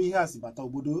bụ na ebe ihe a si bata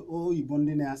obodo oyibo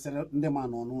ndị na-asịrị ndị ma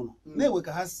nọ n'ụlọ na-ewe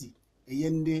ka ha si enye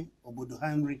ndị obodo ha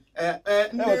nri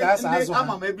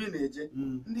ama m ebe ị na-eje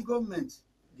ndị gọọmenti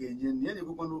ga-enye nri ya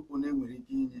na-ekwekwana onye nwere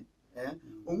ike inye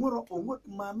onwere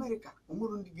ma Amerịka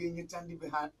onwere ndị ga-enyecha ndị be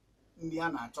ha ndị ha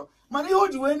na-achọ mana ihe o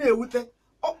ji wee na-ewute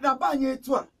na be anyị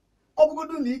etu a ọ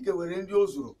bụgodu na ike were ndị o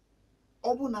zuru ọ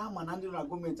bụ na ama na ndị na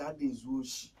gọọmenti adị ezu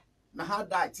oshi na ha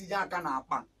da tinye aka na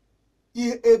akpa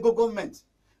ihe ego gọọmenti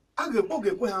a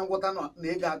ga-ekwe ha ngwọta na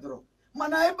ego adọrọ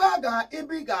mana ebe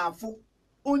ị ga-afụ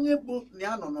onye bụ na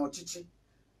ya nọ n'ọchịchị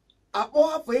akpọ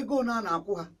afọ ego na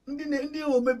na-akwụ ha ndị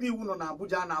omebe iwu nọ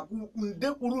n'Abuja na-akwụ nde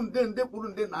kwuru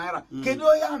nde naira kedu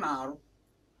onye a na-arụ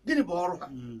gịnị bụ ọrụ ha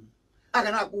a ga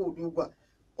na-akwụ ụdị ụgwọ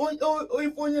a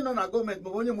ife onye nọ na gọọmenti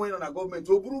maọbụ onye onye nọ na gọọmenti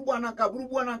o buru ụgbọ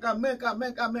n'aka mee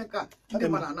ka ndị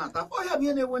mmadụ na-ata ọhịa bụ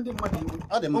ihe na-ewe ndị mmadụ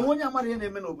iwu onwe onye amara ihe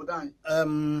na-eme n'obodo anyị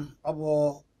ọ bụ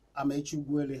Amaechi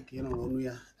Ugwuele ka ị nụrụ ọnụ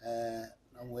ya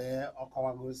wee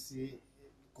ọkọwagosi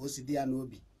ka o si dị ya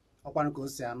n'obi ọkwanụ ka o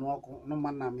si anụ ọkụ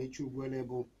nụmma na Amaechi Ugwuele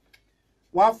bụ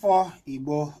nwafọ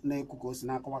Igbo na-ekwu ka o si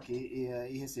na-akọwa ka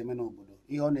ihe si eme n'obodo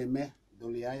ihe ọ na-eme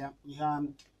doro ya anya ihe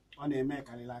ọ na-eme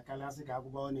karịrị akarị asị ka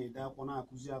akwụkwọ ọ na-ede akwụkwọ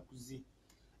na-akụzi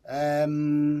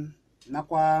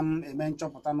nakwa eme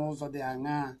nchọpụta n'ụzọ dị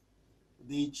aṅaa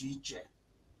dị iche iche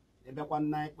ebekwa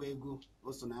nna ịkpa ego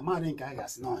o so na amadị nke a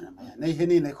ga-asị na na ihe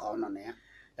niile ka ọ nọ na ya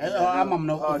ama m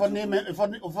na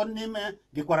ụfọdụ n'ime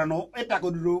gịkwara na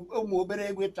ịpịagodoro ụmụ obere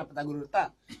ego ịpịapụtagoro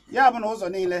taa ya bụ na ụzọ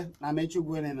niile na Amaechi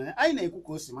Ugwuele nọ ya anyị na-ekwu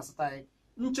ka o si masịta anyị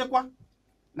nchekwa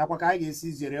nakwa ka anyị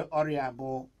ga-esi zere ọrịa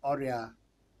bụ ọrịa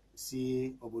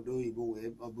si obodo oyibo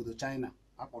wee obodo China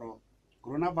akpọrọ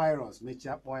coronavirus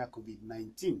mechie kpọọ ya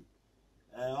COVID-19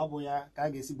 ọ bụ ya ka a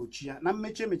ga-esi gbochi ya na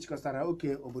mmechi emechikọtara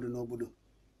oke obodo na obodo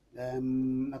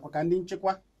nakwa ka ndị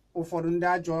nchekwa ụfọdụ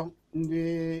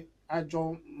ndị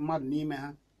ajọ mmadụ n'ime ha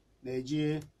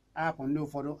na-eji ahapụ ndị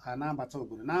ụfọdụ ha na-abata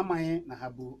obodo na-amaghị na ha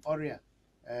bụ ọrịa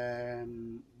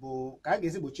bụ ka a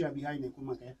ga-esi gbochi ya bụ ihe anyị na-ekwu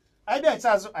maka ya anyị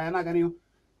bịa azụ anyị na-aga n'ihu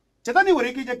cheta na ị nwere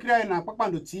ike ije kiri anyị na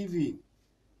Kpakpando TV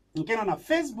nke nọ na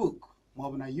Facebook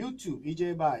maọbụ na YouTube ije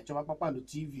ebe a chọba Kpakpando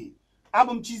TV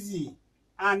abụ m Chizzy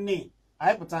anyị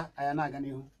pụta anyị na-aga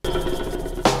n'ihu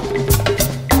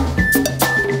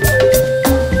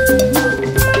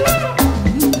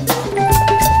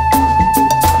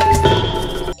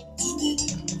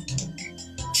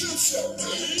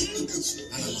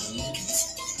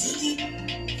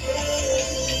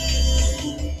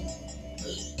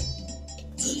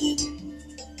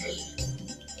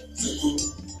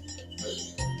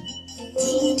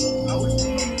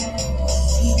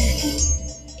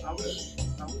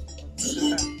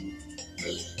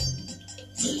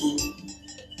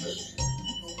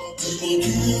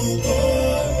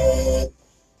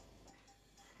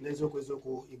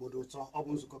eziokwu Igbo dị ụtọ ọ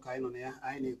bụ nzukọ ka anyị nọ na ya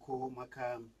anyị na-ekwu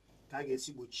maka ka a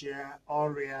ga-esi gbochie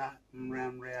ọrịa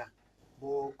nrịanrịa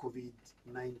bụ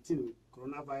COVID-19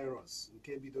 coronavirus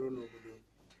nke bidoro n'obodo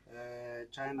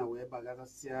China wee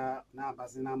bagasịa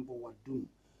na-abazi na mba ụwa dum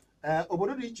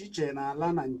obodo dị iche iche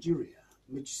n'ala Naịjirịa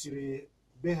mechisiri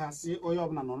be ha si onye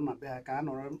ọbụla nọrọ na be ha ka a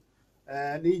nọrọ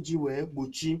n'iji wee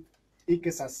gbochi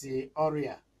ikesasị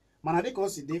ọrịa mana dịka o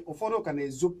si dị ụfọdụ ka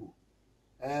na-ezopụ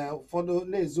ụfọdụ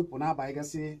na-ezopụ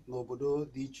na-abanyegasị n'obodo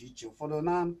dị iche iche ụfọdụ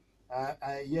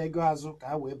na-eyi ego azụ ka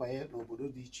ha wee banye n'obodo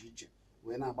dị iche iche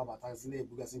wee na-agbabatazi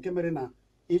na-ebugasị nke mere na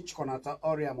ịchịkọnata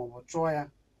ọrịa maọbụ chụọ ya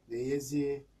na-enyezie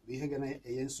bụ ihe ga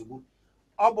na-enye nsogbu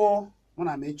ọ bụ mụ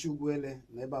na Amaechi Ugwuele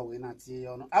na ebe a wee na-atinye ya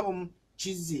ọnụ abụ m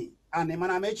Chizzy ana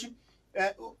mana Amaechi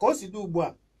ka o si dị ugbu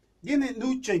a gịnị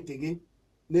n'uche nke gị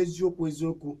n'eziokwu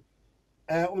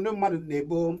ndị mmadụ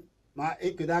na-ebo ma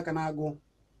ekedo aka na-agụ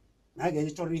na a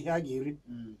ga-eji chọrọ ihe a ga-eri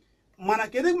mana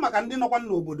kedu maka ndị nọkwa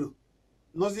n'obodo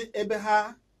nọzi ebe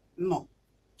ha nọ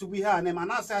tupu ihe a na-eme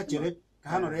na-asị ha chere ka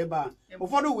ha nọrọ ebe a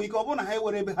ụfọdụ wee ike ọ bụrụ na ha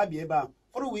ewere ebe ha bi ebe a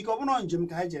ụfọdụ wee ike ọ bụrụ njem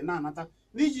ka ha je na-anata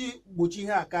n'iji gbochi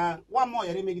ihe a ka nwa mmụọ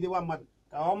ghara imegide nwa mmadụ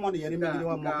ka nwa mmụọ ghara imegide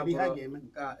nwa mmụọ kedu ihe ha ga-eme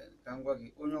ka m gwa gị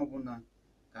onye ọbụla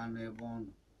ka nọ ebe ọ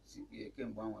nọ si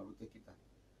kemgbe anwa rute kịta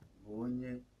bụ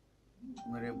onye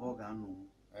nwere ebe ọ ga-anọ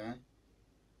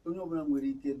onye ọbụla nwere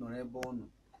ike nọrọ ebe ọ nọ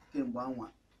kemgbe anwa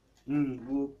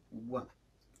ruo ugbu a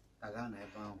ka ga na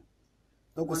ebe ahụ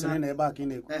o kwesịrị na ebe a ka ị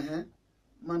na-ekwu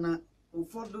mana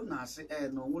ụfọdụ na-asị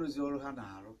na o nwerezi ọrụ ha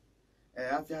na-arụ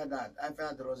afịa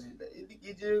adọrọzi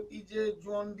ije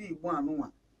jụọ ndị Igbo anụnwa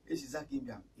esiza ka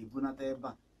ịbịa ebunata ebe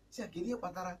a si kedu ihe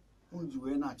kpatara unu ji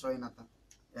wee na-achọ ịnata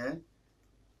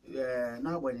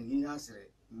n'agbanyeghị ihe a sịrị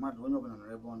mmadụ onye ọbụla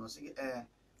nọrọ ebe ọ nọ sị gị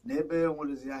na ebe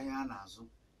nwerezi ahịa ha na-azụ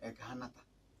ka ha nata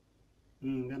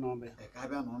ka ha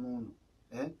bịa n'ọnụ ụlọ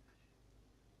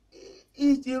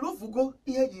iji rofugo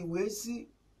ihe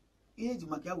ji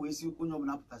maka ya wee si onye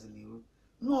ọbụla pụtazila iro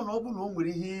nọọ na ọ bụ na o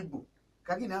nwere ihe ibu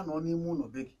ka gị na-anọ n'ime ụlọ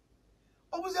be gị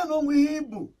ọ bụzie na o nwere ihe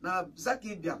ibu na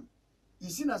Zakibiam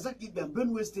isi na Zakibiam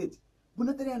Benue steeti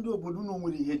bunatara ya ndị obodo na o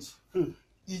nwere ihe ji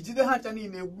ijide ha ncha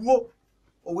niile gbuo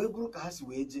o wee bụrụ ka ha si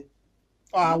wee jee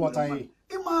aghọtaghị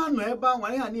ịma anọ ebe ahụ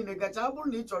ihe ha niile gacha ọ bụrụ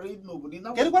na ị chọrọ ịdị n'obodo ị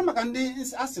kedụkwa maka ndị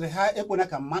asịrị ha ekwena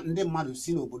ka ndị mmadụ si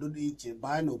n'obodo dị iche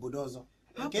baa n'obodo ọzọ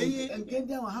nke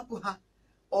ndị ahụ hapụ ha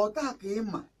ọta ka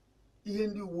ịma ihe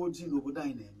ndị uwe ojii n'obodo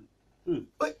anyị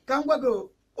na-eme ka m gwa gị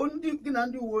gị na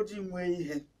ndị uwe ojii nwee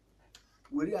ihe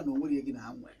were ya na onwere gị na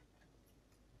ha nwere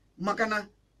maka na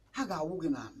ha ga-awụ gị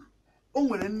n'ala o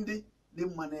nwere ndị dị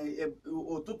mma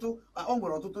o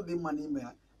nwere ọtụtụ dị mma n'ime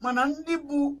ha mana ndị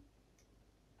bụ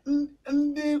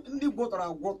ndị gwọtọrọ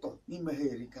agwọtọ n'ime ha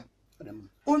erika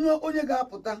onye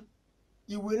ga-apụta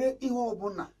iwere ihe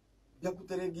ọbụla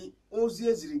bịakwutere gị ozi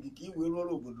eziri gị ka i wee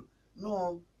rụọrọ obodo nọọ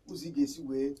ụzọ ị ga-esi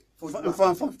wee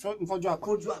foju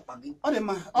akpa gị ọ dị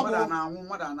mma mmadụ a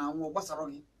na-anwụ gbasara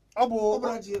gị ọ bụ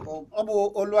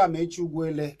olu Amaechi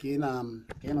Ugwuele ka ị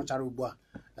nụchara ugbu a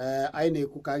anyị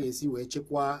na-ekwu ka a ga-esi wee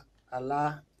chekwaa ala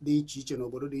dị iche iche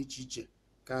n'obodo dị iche iche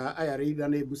ka a ghara ịga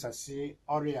na-ebusasị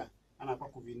ọrịa a na-akpọ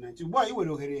COVID-19 ugbu a ị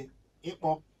nwere ohere ịkpọ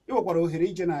ị nwekwara ohere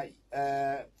ije na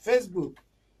Facebook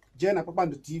jee na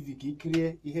Kpakpando TV ka ị kirie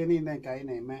ihe niile nke anyị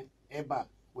na-eme ebe a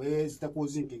wee zitekwa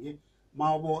ozi nke gị ma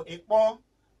ọ bụ ịkpọ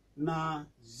na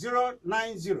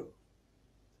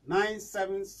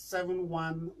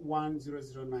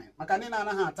 09097711009 maka ndị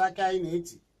na-anaghị ata aka anyị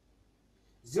na-eti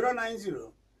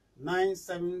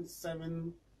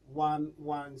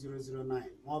 09097711009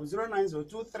 maọbụ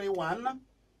 09023111009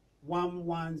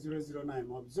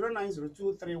 maọbụ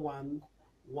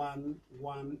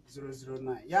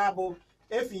 09023111009 ya bụ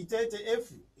efu iteghete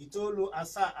efu itoolu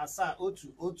asaa asaa otu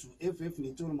otu efu efu na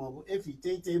itoolu maọbụ efu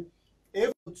iteghete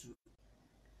efu otu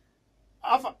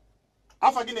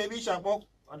afa gị na-ebe iche akpọ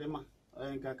ọ dị mma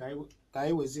onye nke ka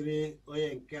anyị weziri onye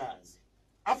nke azi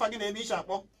afa gị na-ebe iche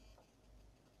akpọ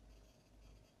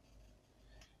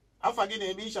afa gị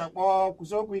na-ebe iche akpọ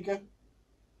kwụsị okwu ike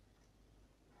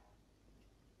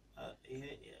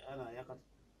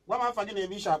gwa m afa gị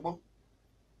na-ebe iche akpọ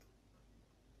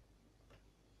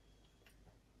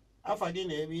afa gị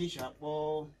na-ebe iche akpọ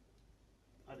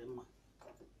ọ dị mma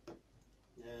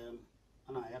a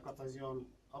na-ayakọtazi ọnụ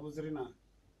ọ bụziri na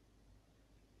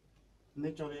ndị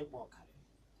chọrọ ịkpọ ọkarị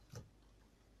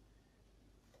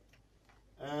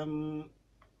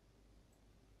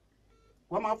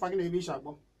gwa m afa gị na-ebe iche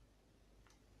akpọ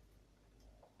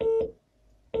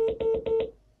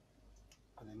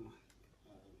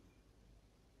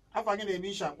afa gị na-ebe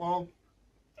iche akpọ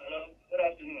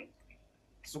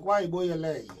sụkwa Igbo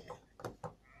yele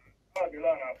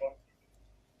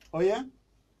onye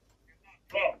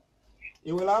i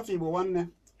nwere afọ Igbo nwanne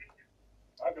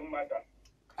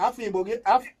afọ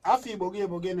Igbo gị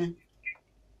bụ gịnị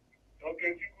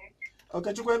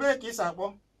Okechukwu ebee ka ị si akpọ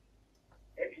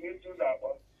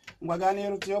ngwa gaa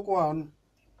n'iru tinye okwu ọnụ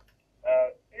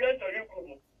ihe chọrọ ikwu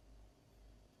bụ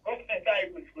gọọmenti anyị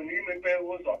kwesịrị na imepe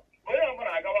ụzọ onye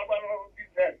ọbụla agawakwanụ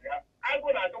biznes ya agụ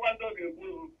na-achọkwa ndị oge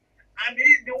gburu and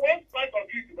the worst part of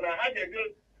it bụ na ha ga-eje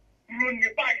buru nri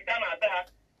paakị ta na-ata ha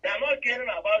they are not caring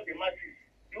about the masses.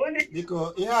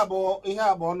 Biko ihe abụọ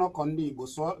ọnọkọ ndị Igbo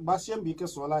gbasie mbọ ike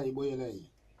sụọla anyị Igbo yele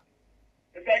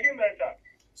ya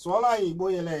sụọla anyị Igbo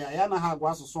yele ya ya anaghị agwa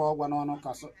asụsụ ọgwa n'ọnụ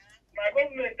ka na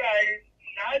gọọmenti anyị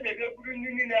na ha na-eje buru nri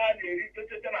niile ha na-eri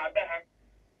tochete na ata ha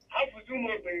hapụzi ụmụ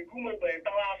ogbenye ka ụmụ ogbenye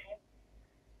tawa afọ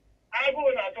agụụ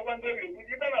na-achọkwa ndị oge egbu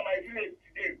ibe na my village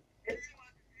today.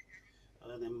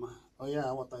 onye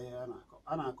aghọtaghị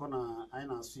a na-akọ na anyị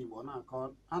na-asụ Igbo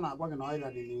a na-agwa gị na ọrịa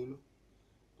dị n'ilu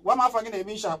gwa m afa gị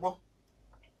na-ebe iche akpọ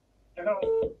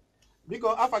biko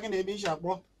afa gị na-ebe iche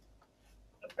akpọ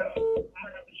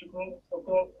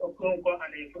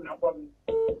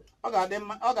ọ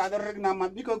ga-adịrịrị gị na mma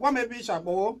biko gwa m ebe iche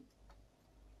akpọwo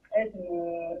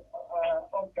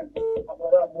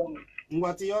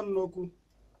ngwa tinye ọnụ n'okwu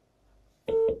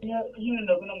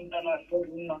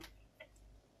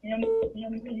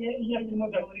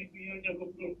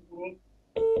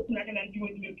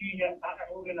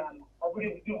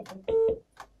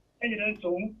enyere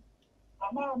nsogbu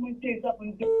amaghị m nke ịzapụ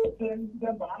ndị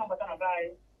mba ha nabata na be anyị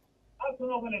asụ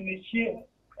na ọbụla mechie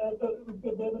ebe ndị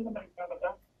na-abata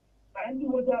ka ndị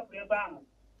nwoke apụ ebe ahụ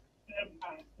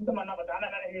ndị ma nabata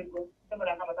anaghị ego ndị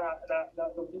mmadụ anabata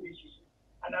n'obodo dị iche iche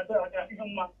a na-adọghọta ihe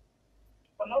mma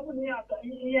mana ọ bụ na ihe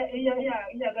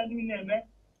aga ndị na-eme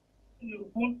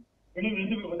na-ekwu enwere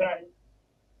ndị obodo anyị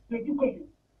na-ekwukọbi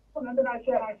ọ na ndị na-achị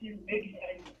achị na-eji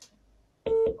anyị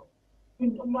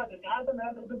mmadụ ka ha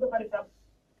na-adọkarịta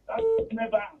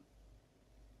n'ebe ahụ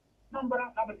na mbara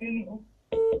nabata Enugu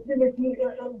ndị na-esi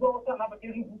ego ọta nabata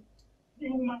Enugu ihe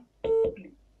mma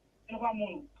ịnụkwa m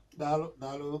ụlọ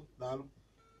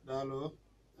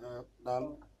daalụ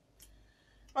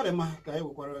Ọ dị mma ka anyị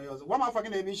wekwara ya ọzọ. Gwa m afọ gị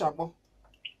na-ebe iche akpọ.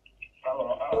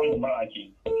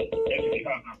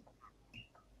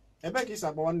 Ebe ka isi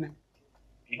akpọ nwanne?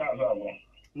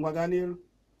 Ngwa gaa n'iru.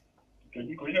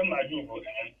 Biko ihe m na-ajụ bụ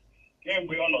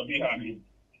kemgbe ọnọdụ ihe a mere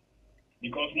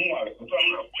bikos mụ nwere otu a m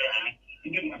na-akpọ ya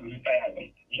ndị mmadụ zụta ya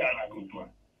ihe a na-aga otu a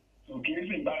so ka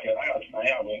ezi mgbe agha atụ na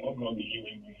ya bụ oge ọ ga-eji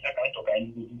wee ya ka nchọ ka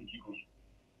anyị gozi biko.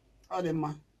 Ọ dị mma.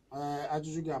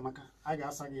 Ajụjụ gị amaka, a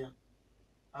ga-asa gị ya.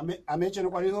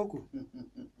 Amecherekwara ihe okwu.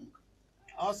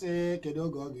 Ọ sị kedu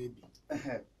oge ọ ga-ebi.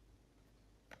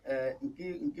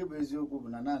 Nke bụ eziokwu bụ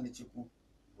na naanị Chukwu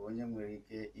bụ onye nwere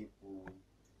ike ikwu.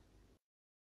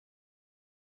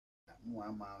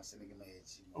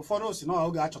 Ụfọdụ si na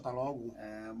oge achọtara ọgwụ.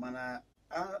 Mana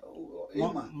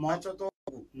ịma achọta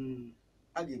ọgwụ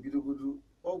a ga-ebidogodo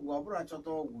ọgwụ ọ bụrụ achọta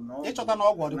ọgwụ na ịchọta na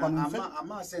ọgwụ ọ dịkwa mfe.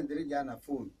 Amasị ndịrị gị na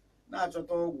fon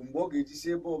na-achọta ọgwụ mgbe ọ ga-eji si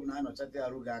ebe ọbụla anọchata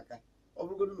arụ gị aka ọ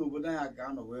bụrụgodo na obodo anyị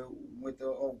ga-anọ wee nweta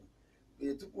ọgwụ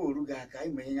tupu o ru gị aka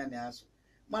imenye ya na ya so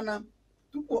mana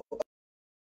tupu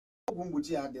ọgwụ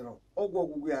mgbochi ya adịrọ ọgwụ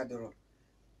ọgwụgwụ ya adịrọ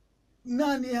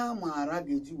naanị ihe a maara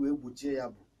ga-eji wee gbochie ya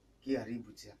bụ ka ị ghara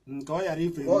ibute ya nke ọ ghara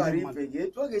ife gị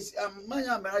etu ọ ga-esi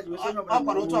mmanya mere ha ji wesi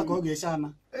ọkwara otu a ka ọ ga-esi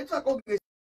ana etu a ka ọ ga-esi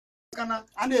aka na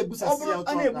a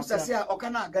na-ebusasị ya ọka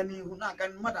na-aga n'ihu na-aga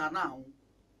mmadụ a na-anwụ.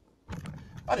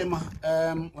 Ọ dị mma.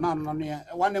 Ụnanụ ya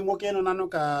nwanne m nwoke ịnụ nanụ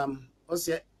ka o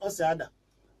si ada.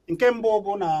 Nke mbụ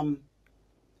bụ na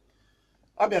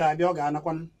ọ bịara abịa ọ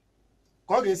ga-anakwa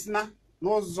ka ọ ga-esi na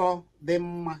n'ụzọ dị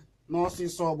mma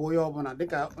n'ọsịsọ bụ onye ọbụla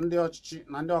dịka ndị ọchịchị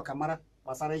na ndị ọkamara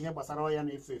gbasara ihe gbasara ọya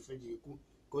na-efe efe ji ekwu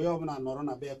ka onye ọbụla nọrọ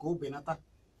na be ya ka o benata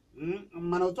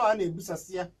mana otu a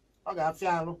na-ebusasị ya ọ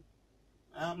ga-afịa alụ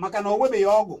maka na o webeghị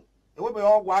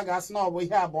ọgwụ a ga-asị na ọ bụ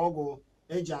ihe a bụ ọgwụ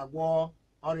eji agwọ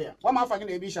ọrịa. Gwa m afọ gị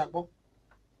na-ebe iche akpọ.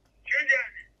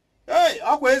 Ee,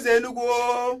 ọkwa eze Enugu.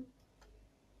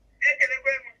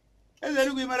 Eze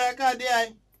Enugu mere aka dị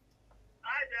anyị.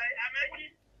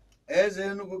 Eze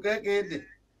Enugu ka dị.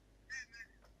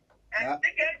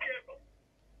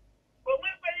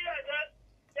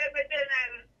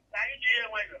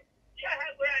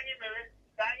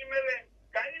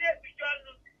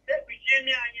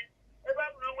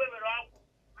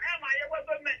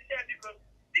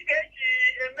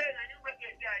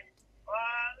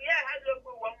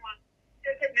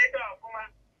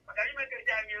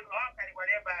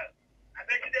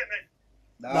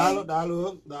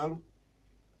 Daalụ.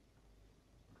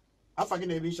 Afa gị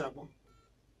na-ebe iche akpọ.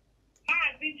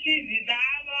 Maazị Chizzy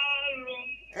daalụ ọrụ.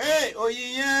 Ee,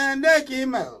 Onyinye ndị ka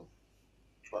email.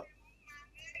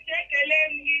 Ekele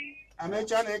m gị.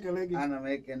 Amecha na-ekele gị. Ana m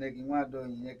ekele gị nwada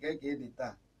Onyinye ka dị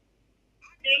taa.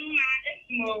 Dị mma,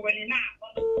 esi m Owere na-akpọ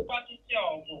ọchịchị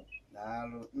ọgwụ.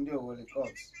 Daalụ ndị Owere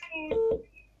Court.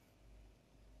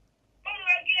 Ụlọ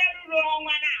ego eruru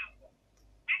ọnwa na-abụ.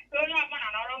 Asị onye ọbụla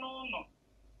nọrọ n'ụlọ.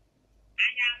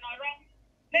 Anyị anọrọ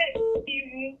na-eti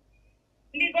iwu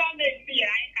ndị gọọmenti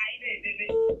tinyere anyị ka anyị na-edebe.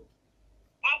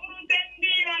 Ọ bụrụte ndị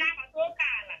nọ na-abata oke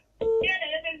ala ihe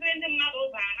na-edebeziri ndị mmadụ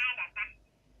ụzọ a na-abata.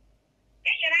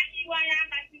 E nyere anyị iwu anyị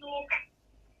amasị n'ụka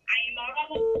anyị nọrọ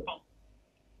n'ụlọ.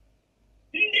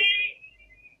 Ndị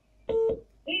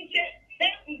nche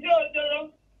na-eguzi ojoro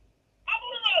ọ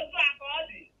bụrụ na otu a ka ọ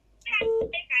dị ka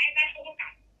anyị gaa ụka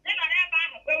ya nọrọ ebe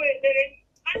ahụ kpewe ekpere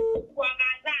ugwu ọ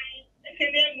ga-aza anyị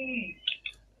ekele m unu.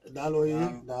 Daalụ onye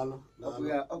daalụ.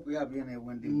 Ọkụ ya bụ ihe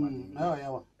na-ewe ndị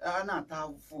mmadụ a na-ata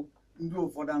afụfụ ndị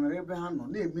ụfọdụ anọrọ ebe ha nọ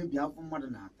na-emebi afọ mmadụ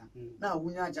na-ata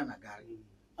na-awụnye aja na garị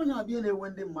ọ na-abịa na-ewe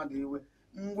ndị mmadụ iwe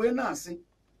mgbe na-asị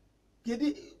kedu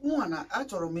nwa na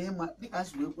achọrọ m ịma dịka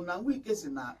nsi wee kwu na Wike si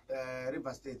na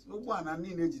Rivers steeti ụgbọala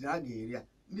niile ejiri a ga-eri ya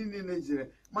ndị niile ejire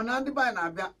mana ndị be anyị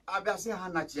na-abịa sị ha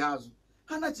nachi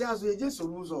azụ eje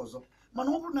soro ụzọ ọzọ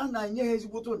mana ọ bụrụ na a na-enye ha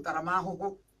ezigboto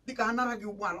ntaramahụhụ dịka ha nara gị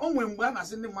ụgbọala o nwere mgbe a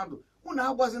na-asị ndị mmadụ unu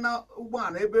agbazi na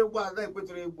ụgbọala ebe ụgbọala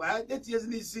ekwetara egbu etinyezi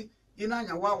n'isi gị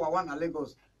n'anya wawawa na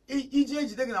Lagos iji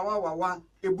ejide gị na wawawa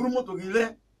eburu moto gị lee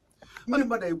ndị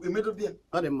mmadụ emedobi ya.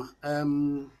 Ọ dị mma.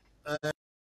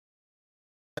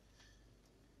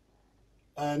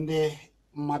 Ndị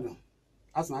mmadụ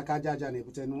a sị na aka aja aja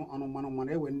na-ebute ọnụ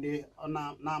mmanụ ewe ndị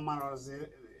na-amarọzi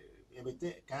ebete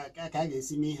ka a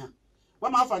ga-esi mee ha. Gwa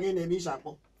m afa gị na-eme iche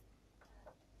akpọ.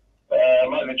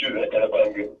 Maazị Chizzy ekelekwa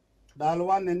gị. Daalụ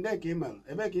nwanne ndị ka email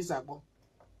ebe ka isi akpọ.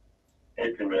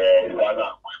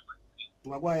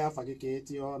 Ngwa gwa ya afa gị ka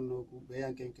etinye ọnụ n'okwu bee ya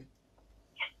nkenke.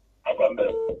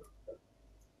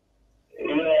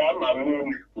 Ihe ama m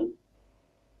n'ekwu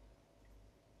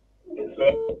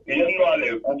ihe nnụ a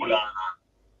na-ekwu bụ na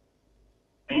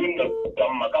ihe nnọta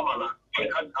mma kama na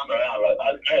amara ala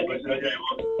a na-egosi onye iwu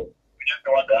onye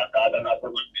nkewata aka ada na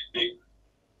steeti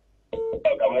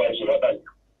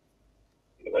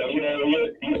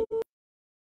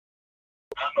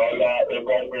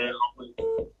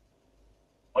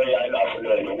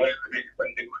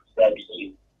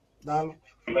daalụ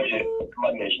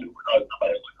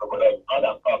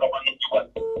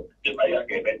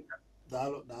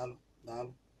daalụ daalụ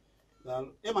daalụ daalụ.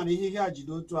 Ịma na ihe a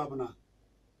jide otu a bụ na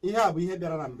ihe a bụ ihe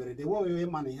bịara na mberede nwe onye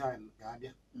ịma na ihe a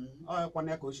ga-abịa ọ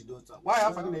kwana ya ka o jide otu a. Nwaanyị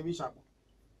afa gị na-ebe iche akpọ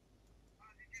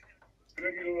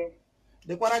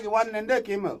dịkwara gị nwanne ndị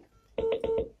ka imel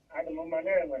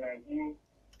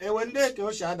ewe ndị ka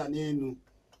o si ada n'elu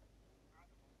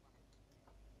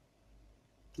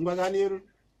mgbaga n'iru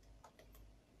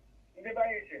ndị be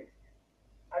anyị si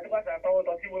adịgbata atọ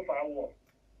ụtọ si wepụ awụọ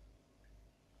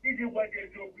iji gwa gị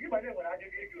eziokwu ịgbanye nwere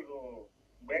ajụjụ ị jụrụ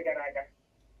mgbe gara aga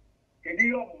kedu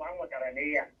ihe ọmụma a mụtara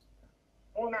n'ihe a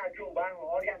mụ na-ajụ mgbe ahụ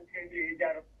ọrịa nke ndị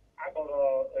ejiarụ akpọrọ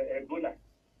ebola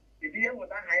kedu ihe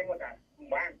mmụta ahụ anyị mụtara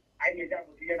mgbe ahụ anyị ga-eji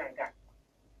apụta ihe na nke a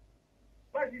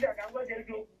maazị Iza ka m gwa gị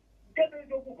eziokwu nke bụ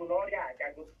eziokwu bụ na ọrịa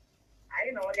agago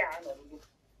anyị na ọrịa anọrụgo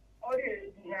ọrịa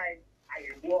egbughị anyị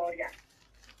egbuo ọrịa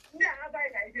ndị a abaghị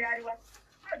ka anyị jegharịwa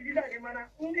maazị Iza gị mana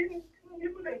ndị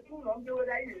bụ na-etu ụlọ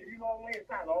mbewere anyị na-eri n'ọnwa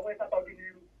ịsaa na ọnwa ịsatọ dị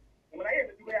n'iru nwere anyị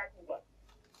emetugo ya aka ugbu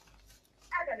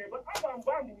a ga na-ebe ọ gba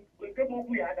mgbe ahụ nke bụ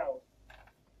okwu ya agaghị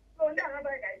ndị ahụ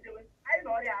abaghị ka anyị jewe anyị na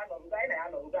ọrịa anọrụgo anyị na ya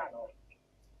anọrụgo anọrọ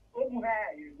ogbu ha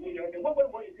anyị egbu onye ọdị nwegbe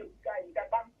mgbe onye echebuka anyị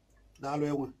gaba daalụ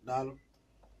enwe daalụ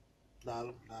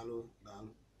daalụ daalụ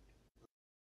daalụ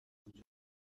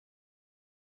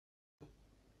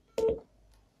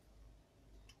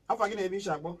afa gị na-ebe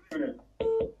iche akpọ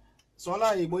sụọla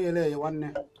anyị Igbo yele eye nwanne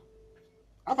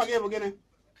afa gị bụ gịnị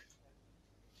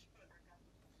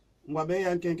ngwa bee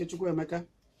ya nke Chukwu Emeka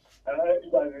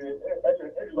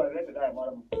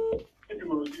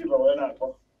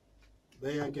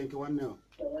bee ya nke nwanne ọ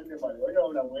onye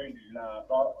ọbụla nwere njiji na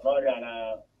n'ọrịa na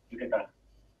nkịta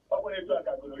ọ nwere etu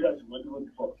aka gonoria si wee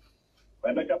bifọ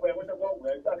wee mechakwa enwetakwa ọgwụ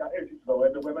ya etu aka esitụba wee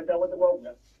mekwa emecha nwetakwa ọgwụ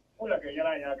ya ụlọ ga-enyere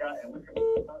anyị aka enweta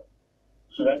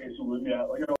usoro a ga-esi wee mee ya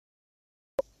onye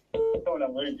ọbụla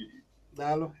nwere njiji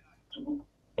daalụ chukwu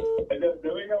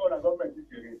edewe ihe ọbụla gọọmenti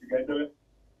siri esi ga-edewe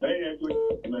mee ihe etu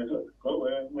emezo ka o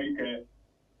wee nwee ike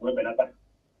wee benata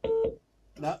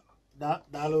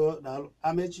daalụ daalụ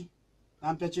amechi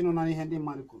na mpechi nụ na ihe ndị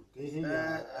mmadụ kwuru ka ihe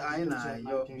anyị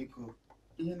na-ayọ biko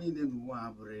ihe niile n'ụwa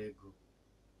a bụrụ ego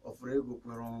ọfụrụ ego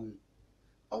kwere ọnwụ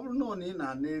ọ bụrụ na ị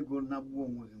na-ana ego nagbuo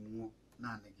onwe gị nwụọ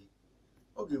naanị gị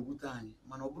ọ ga-ewute anyị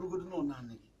mana ọ bụrụgodo na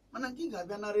naanị gị mana nke ị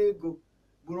ga-abịa nara ego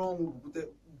bụrụ ọnwụ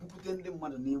bupute ndị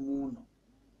mmadụ n'ime ụlọ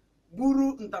buru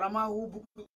ntaramahụhụ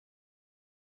bupute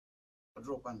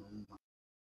ọdụrụkwa na mma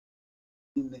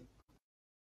niile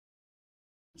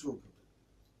obodo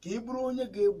ka ị bụrụ onye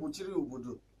ga-egbochiri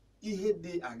obodo ihe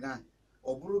dị aga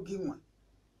ọ bụrụ gị nwa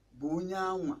bụ onye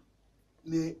anwa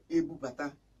na-ebubata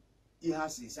ihe a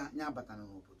si anya abatara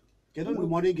n'obodo. Kedu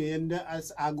ndụmọdụ ị ga-enye ndị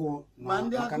agụụ ma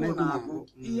ndị agụụ na-agụ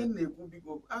ihe na-ekwu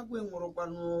biko agụ enwerụkwa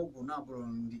n'ọgwụ na-abụrụ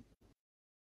ndị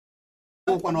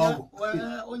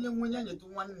onye nwenye nyetụ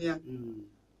nwanne ya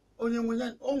onye nwenye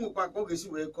o nwekwa ka ọ ga-esi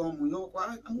wee kọọ mụ yọkwa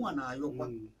mụa na-ayọkwa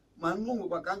ma o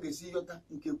nwekwa ka m ga-esi yọta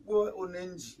nke kwuo one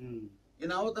nji ị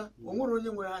na-aghọta o nwere onye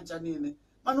nwere ha ncha niile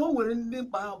mana o nwere ndị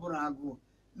mkpa ha bụrụ agụụ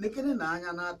nekene na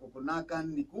anya n'akụkụ n'aka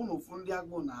nri ka ụnụ ụfụ ndị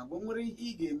agụụ na-agụ nwere ihe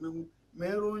ị ga-emenwu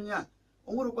mere onye a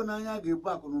o nwerekwa na anya a ga-ebu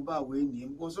akụ na ụba wee nie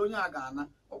mgbe ọzọ onye a ga-ana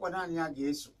ọkwa naanị ya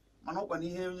ga-eso mana ọkwa na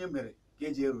ihe onye mere ka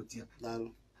eji erute ya. daalụ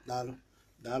daalụ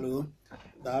daalụ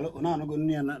daalụ na-anụgo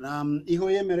nne ya na ihe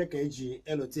onye mere ka eji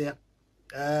elote ya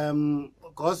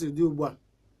ka ọ si dị ugbu a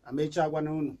amechi agwa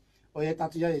na unu onye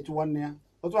tatụ ya etu nwanne ya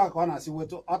otu a ka ọ na-asị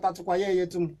wetu ọ tatụkwa ya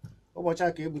eyetu m ụbọchị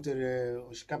a ka e butere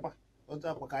osikapa otu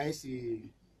akwa ka anyị si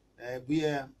bu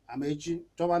ya amechi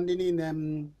chọba ndị niile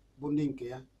bụ ndị nke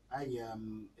ya anyị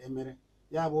emere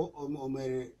ya bụ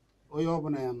omere onye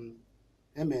ọbụla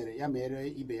emere ya mere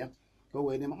ibe ya ka o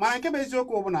wee dị mana nke bụ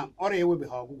eziokwu bụ na ọrịa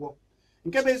ewebeghị ọgwụgwọ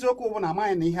nke bụ eziokwu bụ na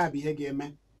amaghị na ihe a bụ ihe ga-eme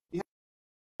ihe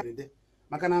mberede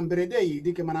maka na mberede yi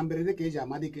dike mana mberede ka eji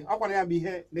ama dike ọ kwara ya bụ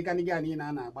ihe dịka ndị a niile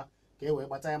a na-agba ka e wee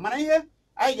gbata ya mana ihe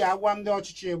anyị ga-agwa ndị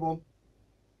ọchịchị bụ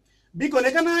biko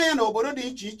lega n'anya na obodo dị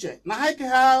iche iche na ha ike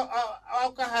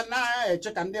aka ha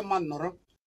na-eche ka ndị mmadụ nọrọ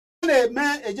a na-eme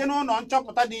eje n'ụlọ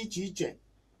nchọpụta dị iche iche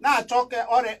na-achọ ka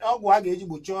ọgwụ a ga-eji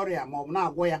gbochie ọrịa ma ọ bụ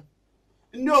na-agwọ ya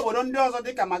ndị obodo ndị ọzọ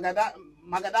dịka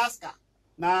Madagascar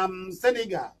na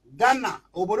Senegal Ghana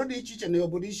obodo dị iche iche na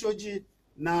obodo isi ojii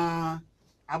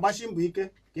na-agbachi mbọ ike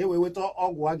ka e wee weta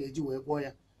ọgwụ a ga-eji wee gwọọ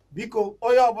ya biko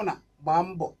onye ọbụla gbaa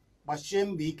mbọ gbachie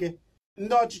mbọ ike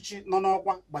ndị ọchịchị nọ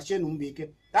n'ọkwa gbachienụ mbọ ike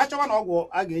ka a chọwa na ọgwụ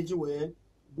a ga-eji wee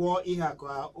gwọọ ihe a ka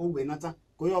o wee nata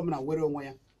ka onye ọbụla were onwe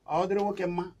ya ọ dịrị nwoke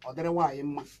mma ọ dịrị nwaanyị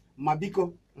mma ma biko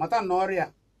mata na ọrịa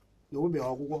na owebeghị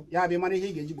ọgwụgwọ ya bịa mara ihe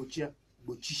ị ga-eji gbochie ya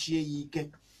gbochichie ya ike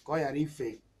ka ọ ghara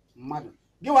ife mmadụ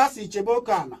gị wa sị chebe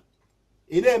oke ala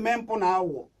ị na-eme mpụ na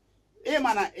awụọ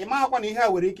ịma na ị maghakwa na ihe a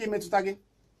nwere ike imetụta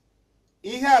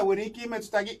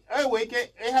gị enwee ike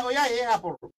onye ahụ ị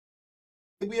hapụrụ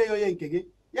ebunye ya onye nke gị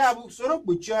ya bụ soro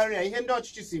kpuchie ọrịa ihe ndị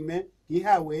ọchịchị si mee ka ihe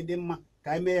a wee dị mma ka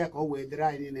anyị mee ya ka ọ wee dịrị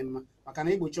anyị niile mma maka na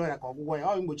igbochi ọrịa ka ọgwụgwọ ya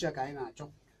ọ mgbochi ya ka anyị na-achọ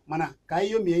mana ka anyị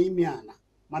yomie ime ala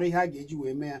mara ihe a ga-eji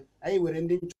wee mee ya anyị were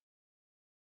ndị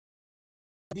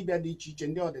dibịa dị iche iche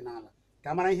ndị ọdịnala ka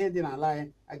mara ihe dị n'ala anyị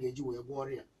a ga-eji wee gwọọ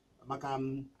ọrịa maka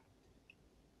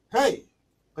hei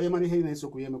onye mara ihe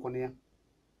na-esokwu ya emekwana ya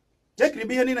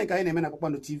chekiribe ihe niile nke anyị na-eme na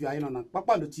Kpakpando TV. Anyị nọ na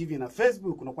Kpakpando TV na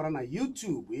Facebook nọkwara na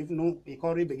YouTube ịnụ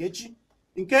ịkọrọ ibe gị echi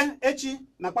nke echi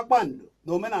na Kpakpando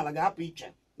na omenala ga-apụ iche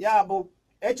ya bụ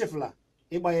echefula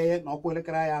ịgbanye ya na ọkwa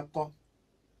elekere ya 3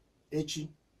 echi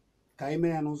ka anyị mee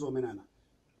ya n'ụzọ omenala.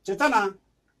 Cheta na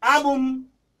abụ m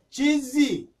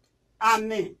Chizzy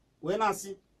ani wee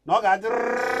na-asị na ọ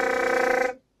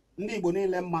ga-adịrị ndị Igbo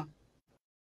niile mma